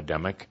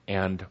epidemic,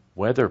 and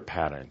weather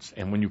patterns.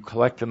 And when you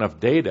collect enough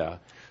data,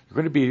 you're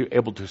going to be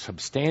able to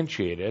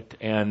substantiate it,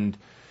 and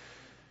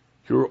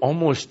you're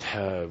almost,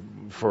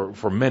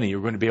 for many,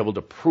 you're going to be able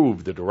to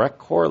prove the direct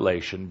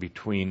correlation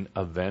between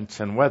events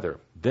and weather.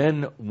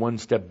 Then, one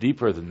step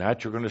deeper than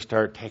that, you're going to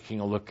start taking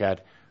a look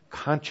at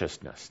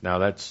consciousness. Now,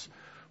 that's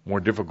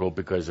more difficult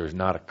because there's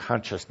not a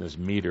consciousness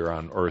meter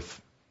on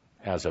Earth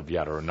as of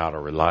yet, or not a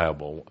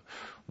reliable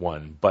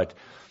one. But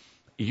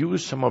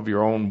use some of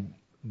your own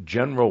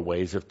general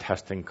ways of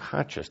testing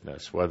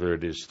consciousness, whether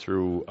it is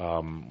through,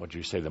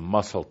 the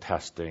muscle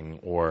testing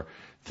or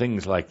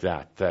things like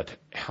that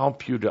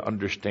help you to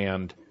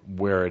understand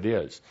where it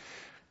is.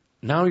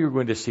 Now you're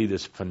going to see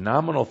this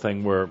phenomenal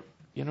thing where,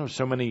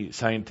 so many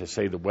scientists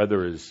say the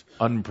weather is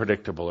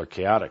unpredictable or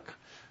chaotic,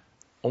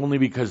 only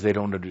because they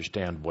don't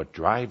understand what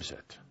drives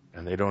it,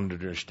 and they don't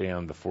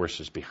understand the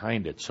forces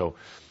behind it. So,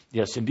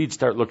 yes, indeed,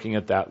 start looking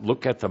at that.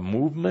 Look at the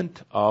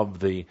movement of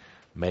the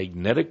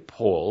magnetic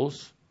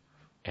poles,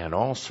 and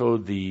also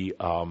the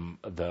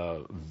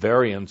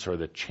variance or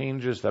the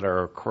changes that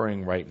are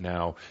occurring right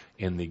now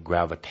in the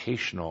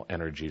gravitational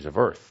energies of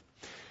Earth.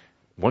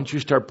 Once you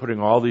start putting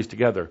all these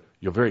together,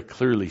 you'll very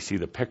clearly see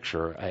the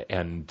picture,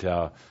 and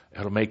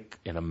it'll make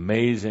an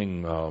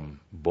amazing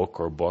book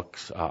or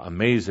books,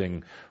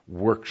 amazing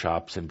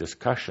workshops and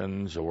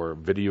discussions or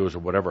videos or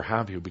whatever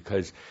have you,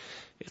 because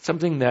it's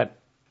something that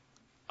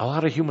a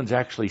lot of humans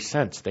actually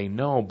sense. They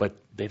know, but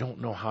they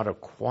don't know how to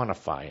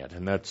quantify it,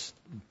 and that's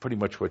pretty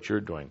much what you're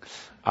doing.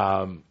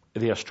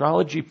 The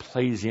astrology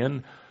plays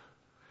in,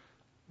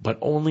 but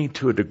only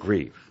to a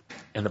degree.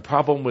 And the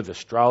problem with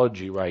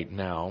astrology right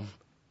now,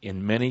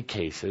 in many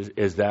cases,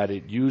 is that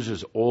it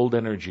uses old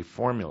energy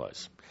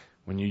formulas.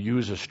 When you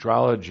use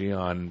astrology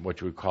on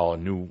what you would call a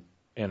new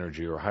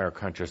energy or higher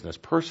consciousness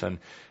person,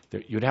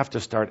 you'd have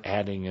to start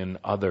adding in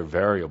other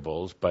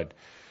variables. But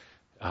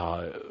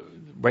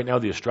right now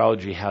the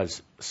astrology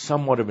has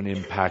somewhat of an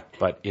impact,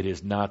 but it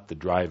is not the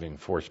driving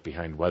force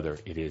behind weather.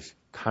 It is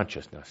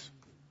consciousness.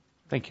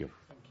 Thank you.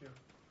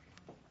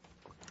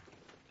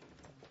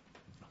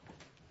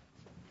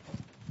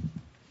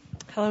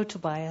 Hello,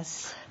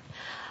 Tobias.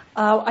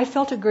 I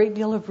felt a great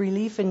deal of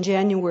relief in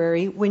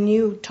January when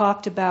you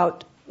talked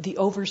about the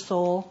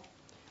oversoul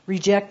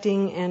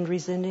rejecting and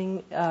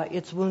resenting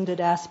its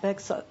wounded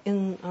aspects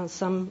in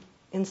some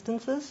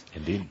instances.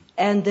 Indeed.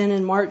 And then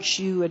in March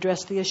you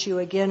addressed the issue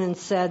again and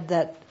said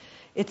that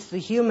it's the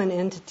human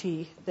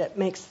entity that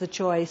makes the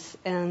choice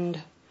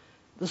and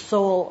the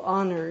soul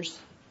honors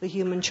the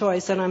human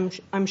choice. And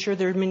I'm sure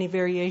there are many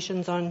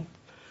variations on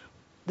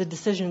the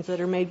decisions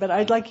that are made, but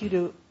I'd like you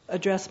to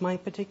address my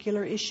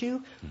particular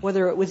issue,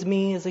 whether it was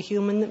me as a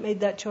human that made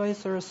that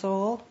choice or a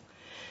soul,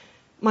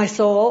 my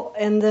soul.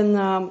 And then,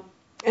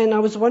 and I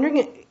was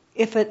wondering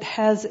if it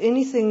has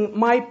anything,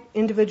 my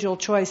individual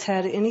choice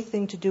had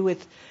anything to do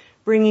with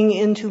bringing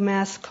into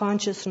mass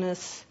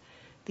consciousness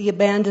the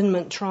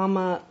abandonment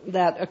trauma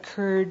that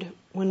occurred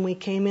when we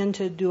came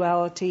into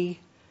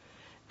duality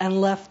and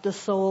left the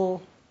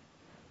soul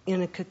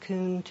in a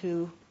cocoon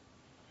to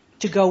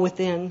go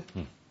within.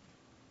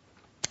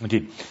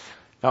 Indeed.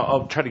 Now,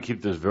 I'll try to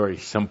keep this very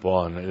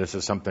simple, and this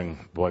is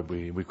something, boy,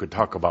 we could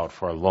talk about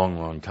for a long,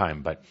 long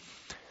time. But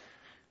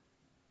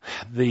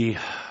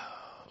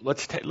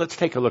let's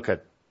take a look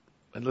at,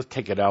 and let's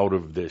take it out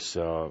of this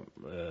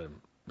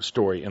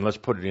story, and let's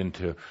put it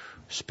into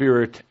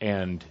spirit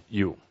and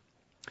you,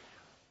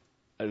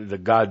 the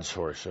God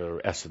source or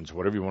essence,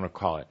 whatever you want to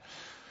call it.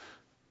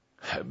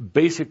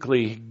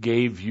 Basically,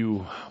 gave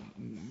you,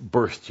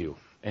 birthed you.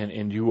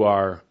 And you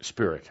are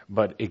spirit,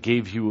 but it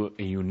gave you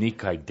a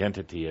unique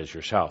identity as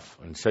yourself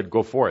and said,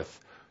 go forth,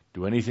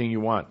 do anything you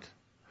want.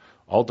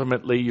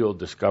 Ultimately, you'll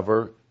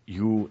discover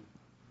you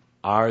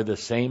are the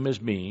same as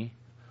me,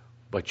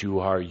 but you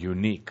are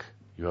unique.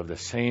 You have the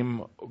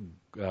same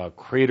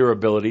creator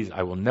abilities.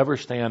 I will never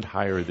stand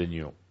higher than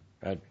you.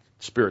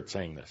 Spirit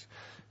saying this.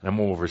 And I'm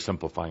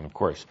oversimplifying, of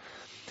course.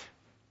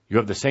 You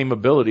have the same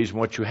abilities, and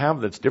what you have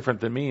that's different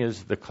than me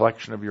is the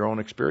collection of your own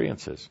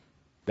experiences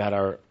that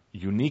are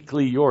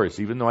uniquely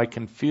yours, even though I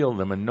can feel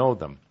them and know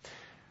them.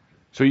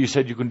 So you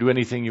said you can do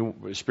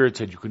anything Spirit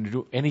said you can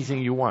do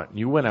anything you want.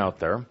 You went out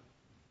there,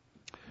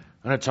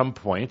 and at some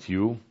point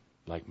you,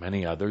 like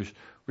many others,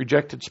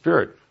 rejected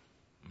Spirit.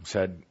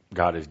 Said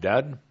God is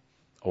dead,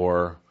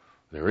 or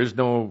there is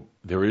no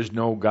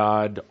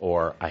God,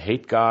 or I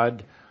hate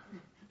God.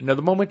 Now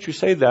the moment you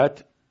say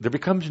that, there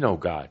becomes no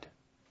God.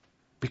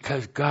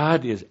 Because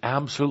God is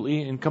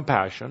absolutely in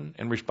compassion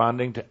and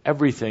responding to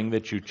everything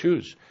that you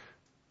choose.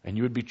 And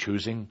you would be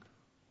choosing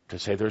to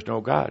say there's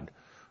no God.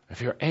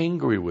 If you're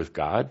angry with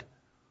God,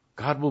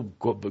 God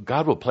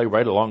will play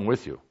right along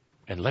with you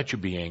and let you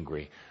be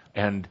angry.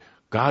 And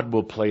God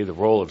will play the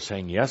role of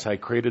saying, yes, I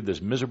created this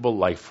miserable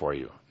life for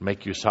you,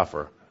 make you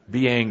suffer.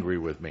 Be angry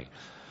with me.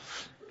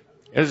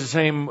 It's the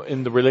same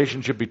in the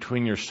relationship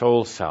between your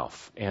soul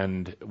self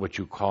and what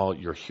you call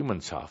your human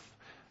self,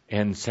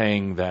 and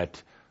saying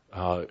that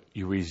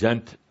you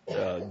resent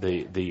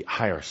the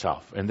higher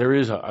self. And there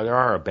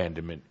are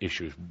abandonment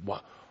issues.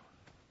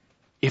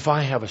 If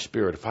I have a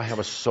spirit, if I have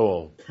a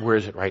soul, where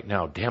is it right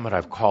now? Damn it,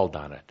 I've called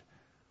on it.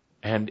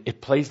 And it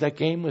plays that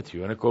game with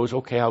you, and it goes,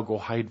 okay, I'll go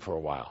hide for a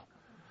while.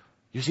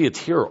 You see, it's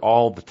here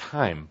all the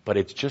time, but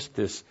it's just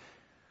this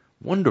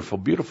wonderful,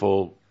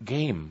 beautiful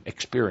game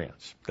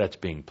experience that's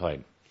being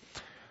played.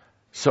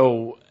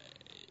 So,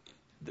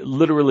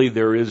 literally,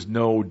 there is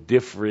no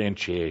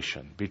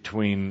differentiation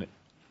between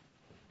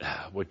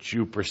what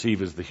you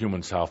perceive as the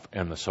human self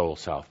and the soul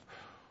self.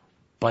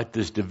 But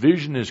this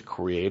division is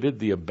created,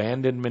 the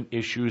abandonment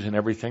issues and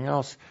everything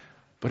else.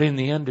 But in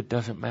the end, it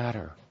doesn't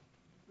matter.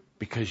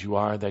 Because you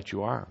are that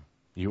you are.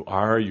 You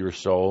are your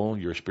soul,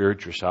 your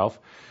spirit, yourself.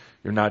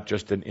 You're not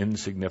just an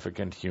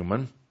insignificant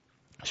human.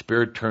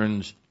 Spirit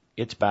turns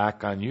its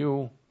back on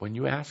you when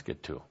you ask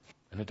it to.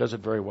 And it does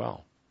it very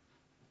well.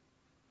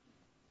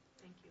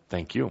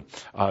 Thank you.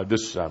 I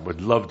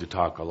would love to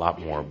talk a lot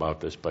more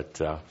about this,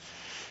 but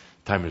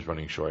time is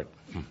running short.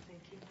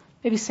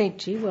 Maybe St.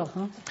 G will,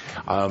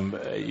 huh?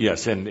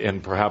 Yes,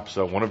 and perhaps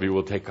one of you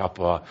will take up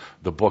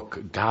the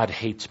book, God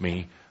Hates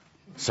Me,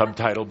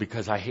 subtitle,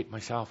 Because I Hate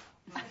Myself.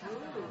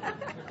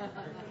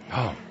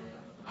 Oh,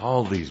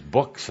 all these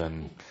books,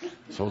 and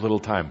So little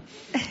time.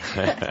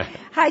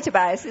 Hi,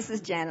 Tobias. This is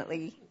Janet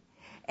Lee.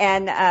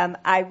 And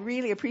I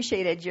really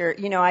appreciated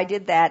I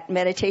did that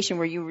meditation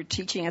where you were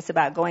teaching us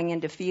about going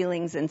into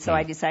feelings, and so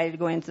I decided to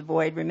go into the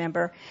void,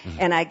 remember? Mm-hmm.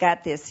 And I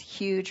got this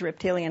huge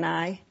reptilian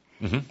eye,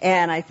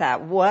 and I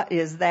thought, what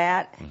is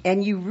that?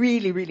 And you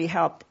really, really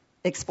helped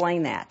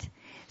explain that.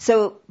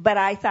 So, but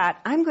I thought,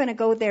 I'm going to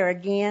go there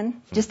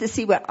again just to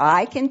see what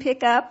I can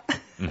pick up.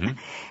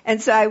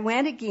 And so I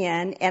went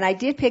again, and I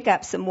did pick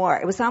up some more.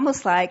 It was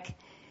almost like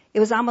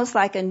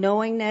a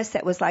knowingness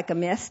that was like a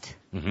mist.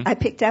 I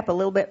picked up a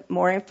little bit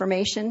more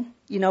information,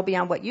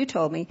 beyond what you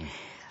told me.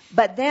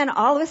 But then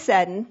all of a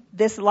sudden,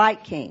 this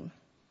light came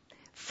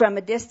from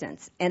a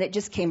distance, and it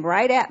just came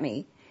right at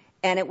me,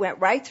 and it went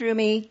right through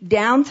me,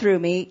 down through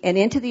me, and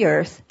into the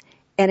earth,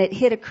 and it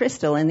hit a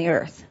crystal in the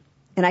earth.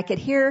 And I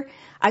couldn't hear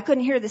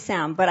the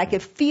sound, but I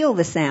could feel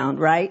the sound,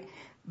 right?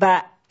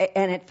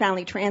 And it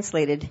finally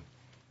translated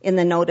in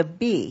the note of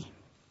B.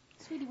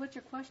 Sweetie, what's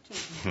your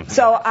question?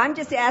 So I'm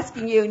just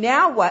asking you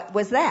now, what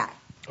was that?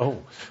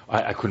 Oh,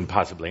 I couldn't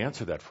possibly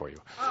answer that for you.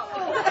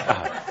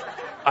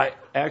 I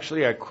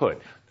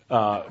could,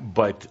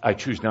 but I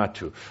choose not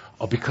to,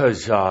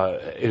 because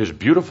it was a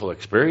beautiful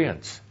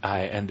experience,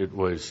 and it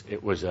was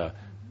a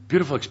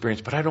beautiful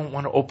experience. But I don't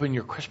want to open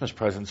your Christmas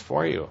presents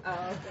for you. Oh,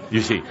 okay.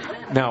 You see,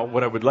 now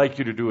what I would like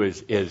you to do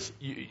is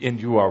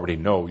and you already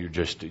know,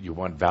 you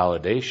want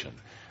validation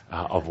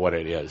of what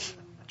it is.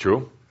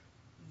 True?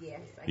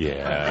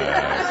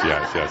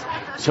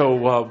 Yes.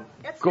 So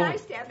that's go.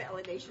 Nice to have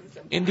validation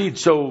sometimes. Indeed.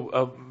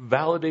 So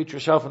validate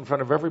yourself in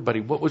front of everybody.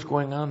 What was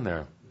going on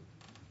there?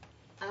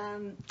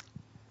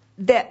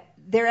 That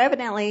there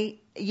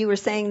evidently, you were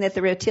saying that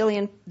the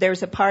reptilian,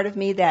 there's a part of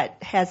me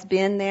that has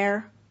been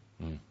there,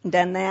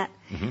 done that.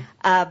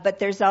 But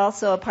there's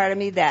also a part of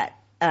me that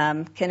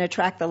can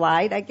attract the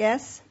light, I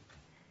guess,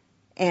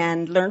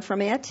 and learn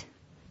from it.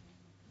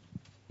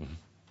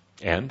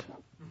 And?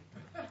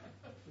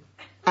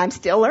 I'm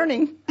still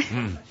learning.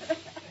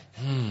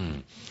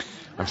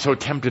 I'm so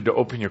tempted to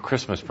open your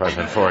Christmas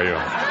present for you.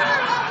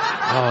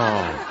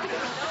 Oh.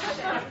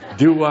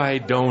 Do I,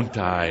 don't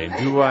I?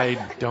 Do I,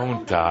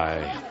 don't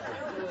I?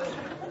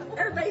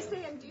 Everybody's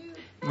saying do.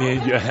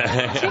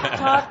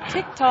 Tick-tock,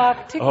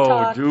 tick-tock, tick-tock,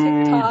 Oh,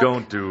 do, tick-tock.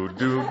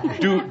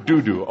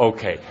 don't do.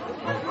 Okay.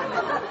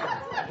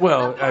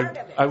 Well,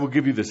 I will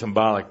give you the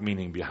symbolic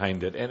meaning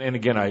behind it. And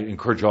again, I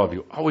encourage all of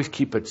you, always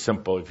keep it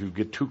simple. If you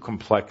get too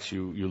complex,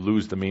 you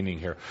lose the meaning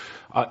here.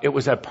 It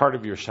was that part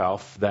of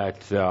yourself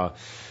that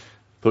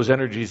those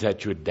energies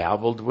that you had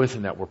dabbled with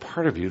and that were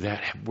part of you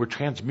that were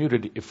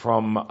transmuted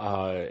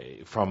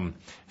from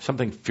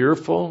something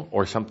fearful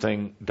or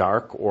something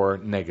dark or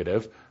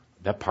negative,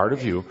 that part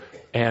of you,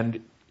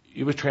 and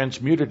it was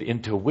transmuted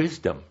into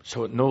wisdom.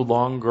 So it no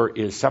longer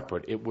is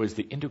separate. It was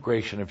the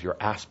integration of your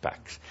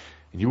aspects.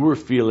 And you were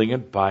feeling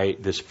it by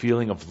this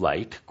feeling of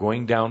light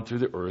going down through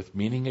the earth,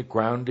 meaning it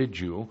grounded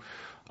you.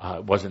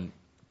 It wasn't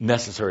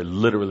necessarily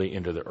literally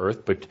into the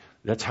earth, but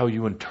that's how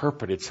you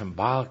interpret it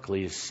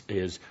symbolically,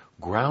 is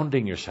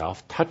grounding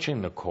yourself,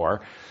 touching the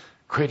core,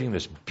 creating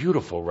this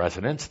beautiful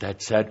resonance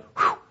that said,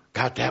 whew,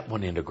 got that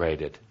one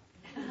integrated.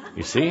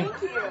 You see?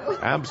 Thank you.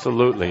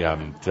 Absolutely.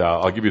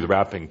 I'll give you the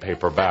wrapping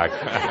paper back.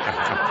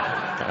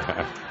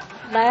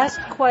 Last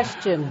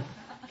question.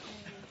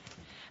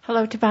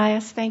 Hello,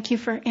 Tobias. Thank you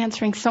for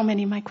answering so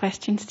many of my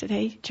questions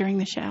today during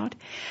the shout.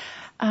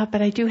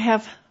 But I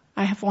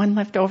have one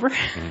left over.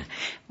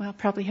 Well,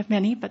 probably have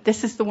many, but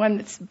this is the one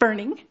that's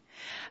burning.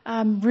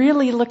 I'm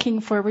really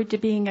looking forward to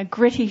being a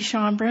gritty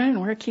chambre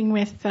and working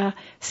with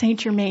Saint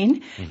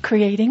Germain,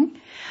 creating.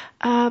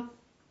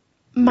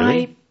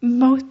 Really?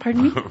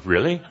 Pardon me?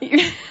 Really?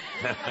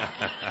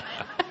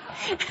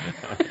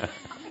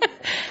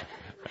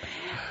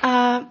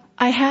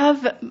 I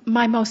have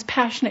my most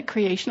passionate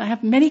creation. I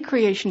have many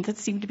creations that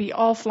seem to be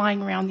all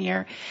flying around the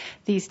air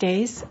these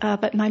days,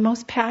 but my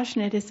most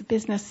passionate is a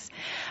business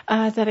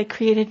that I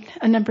created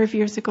a number of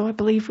years ago, I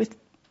believe, with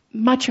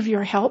much of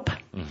your help.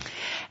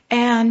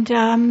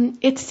 And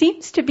it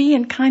seems to be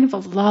in kind of a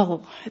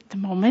lull at the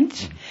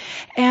moment.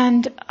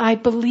 And I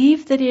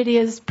believe that it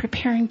is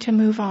preparing to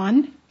move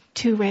on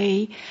to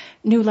a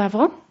new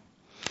level.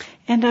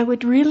 And I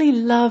would really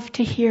love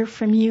to hear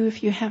from you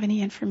if you have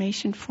any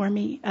information for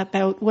me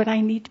about what I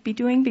need to be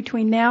doing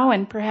between now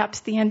and perhaps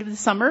the end of the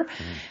summer,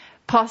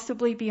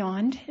 possibly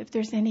beyond, if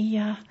there's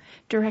any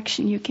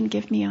direction you can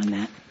give me on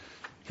that.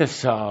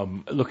 Yes,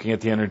 looking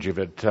at the energy of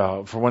it,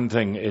 for one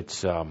thing,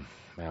 it's, how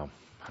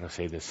to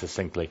say this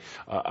succinctly,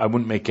 I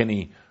wouldn't make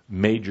any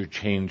major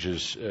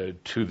changes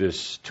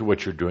to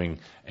what you're doing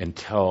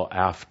until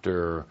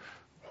after,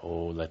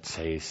 let's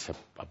say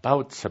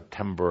about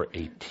September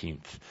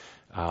 18th.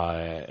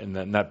 And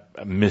not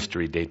a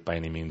mystery date by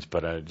any means,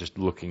 but just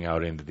looking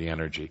out into the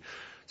energy.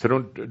 So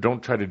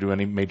don't try to do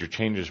any major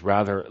changes.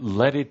 Rather,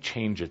 let it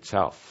change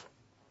itself.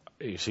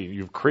 You see,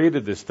 you've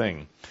created this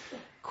thing.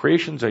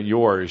 Creations are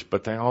yours,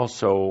 but they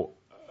also,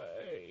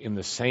 in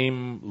the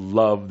same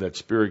love that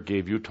Spirit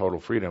gave you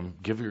total freedom,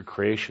 give your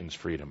creations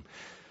freedom.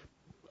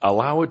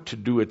 allow it to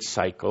do its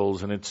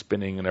cycles and its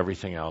spinning and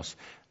everything else,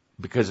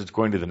 because it's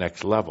going to the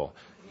next level.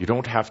 You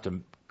don't have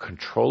to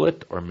control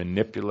it or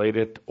manipulate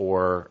it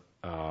or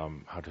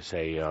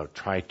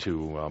try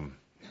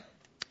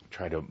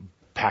to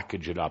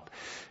package it up.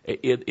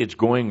 It's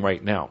going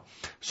right now.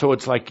 So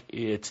it's like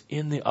it's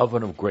in the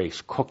oven of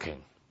grace,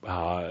 cooking.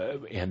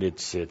 And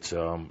it's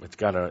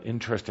got an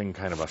interesting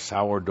kind of a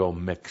sourdough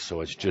mix.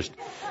 So it's just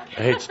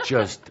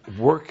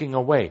working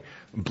away.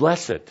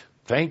 Bless it,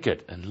 thank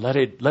it, and let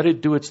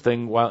it do its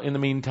thing. While in the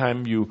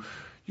meantime, you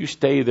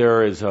stay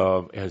there as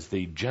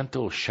the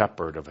gentle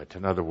shepherd of it.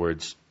 In other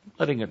words,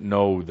 letting it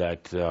know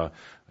that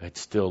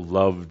it's still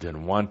loved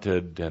and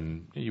wanted,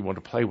 and you want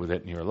to play with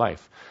it in your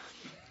life.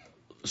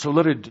 So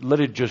let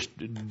it just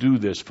do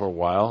this for a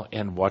while,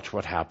 and watch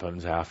what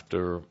happens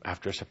after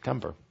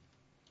September.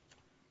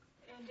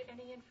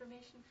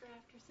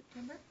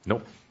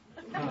 Nope.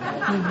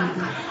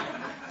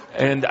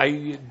 And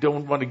I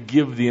don't want to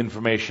give the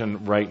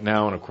information right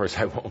now, and of course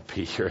I won't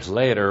be here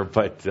later,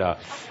 but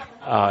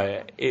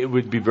it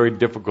would be very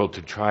difficult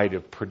to try to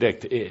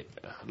predict it.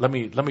 Let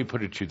me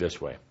put it to you this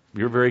way.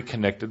 You're very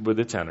connected with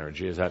its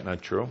energy. Is that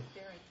not true?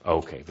 Very.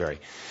 Okay, very.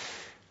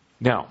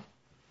 Now,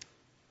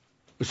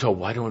 so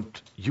why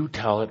don't you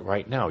tell it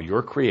right now?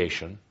 Your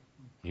creation.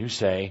 You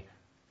say,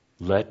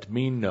 let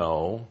me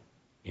know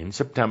in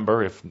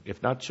September,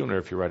 if not sooner,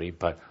 if you're ready,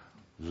 but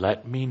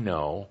let me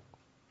know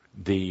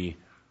the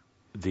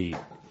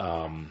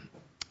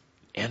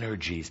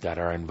energies that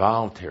are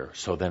involved here,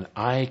 so then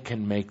I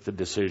can make the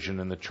decision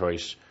and the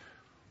choice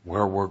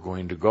where we're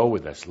going to go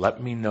with this.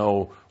 Let me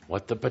know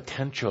what the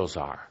potentials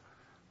are.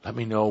 Let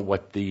me know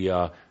what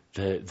the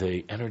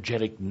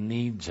energetic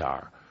needs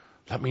are.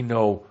 Let me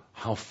know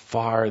how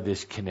far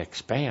this can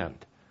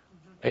expand.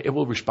 It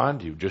will respond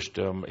to you. Just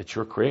it's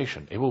your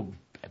creation. It will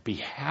be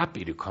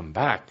happy to come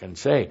back and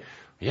say,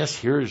 yes,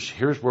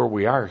 here's where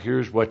we are.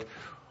 Here's what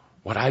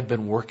I've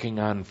been working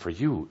on for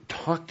you.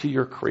 Talk to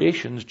your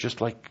creations just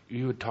like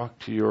you would talk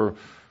to your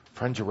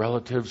friends or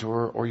relatives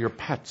or your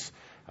pets,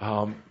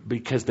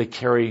 because they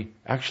carry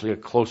actually a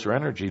closer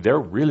energy. They're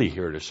really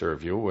here to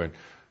serve you, and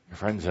your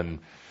friends and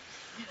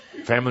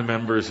family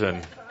members,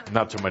 and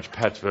not so much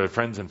pets, but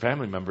friends and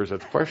family members,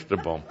 that's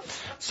questionable.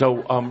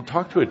 So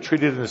talk to it,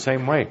 treat it in the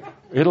same way.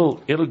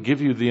 It'll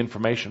give you the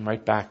information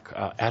right back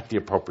at the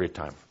appropriate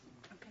time.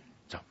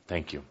 So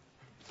thank you.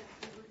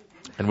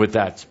 And with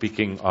that,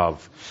 speaking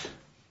of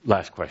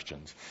last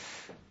questions.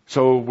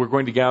 So we're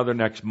going to gather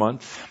next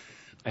month,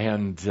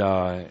 and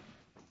I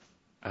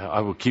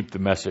will keep the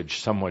message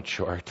somewhat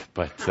short,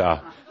 but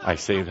I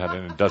say that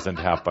and it doesn't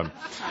happen.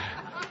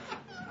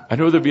 I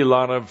know there'll be a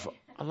lot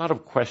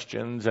of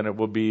questions, and it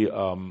will be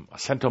a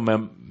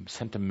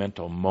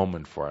sentimental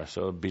moment for us.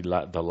 So it'll be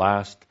the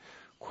last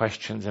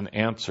questions and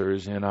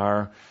answers in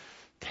our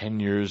 10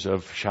 years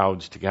of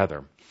Shouds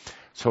together.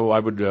 So I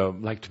would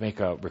like to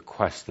make a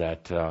request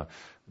that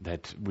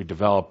we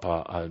develop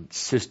a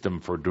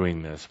system for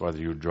doing this, whether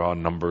you draw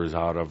numbers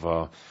out of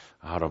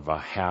a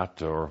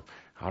hat or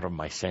out of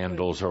my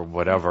sandals or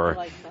whatever.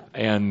 Like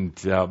and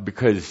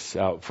because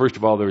first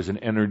of all, there's an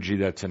energy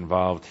that's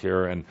involved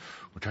here, and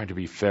we're trying to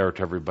be fair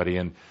to everybody.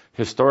 And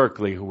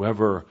historically,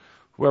 whoever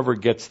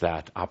gets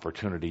that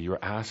opportunity, you're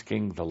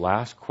asking the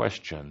last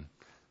question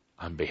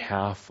on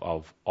behalf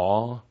of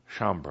all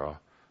Shaumbra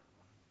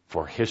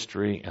for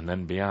history and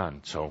then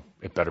beyond. So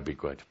it better be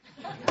good.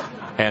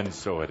 And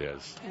so it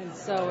is. And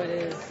so it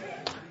is.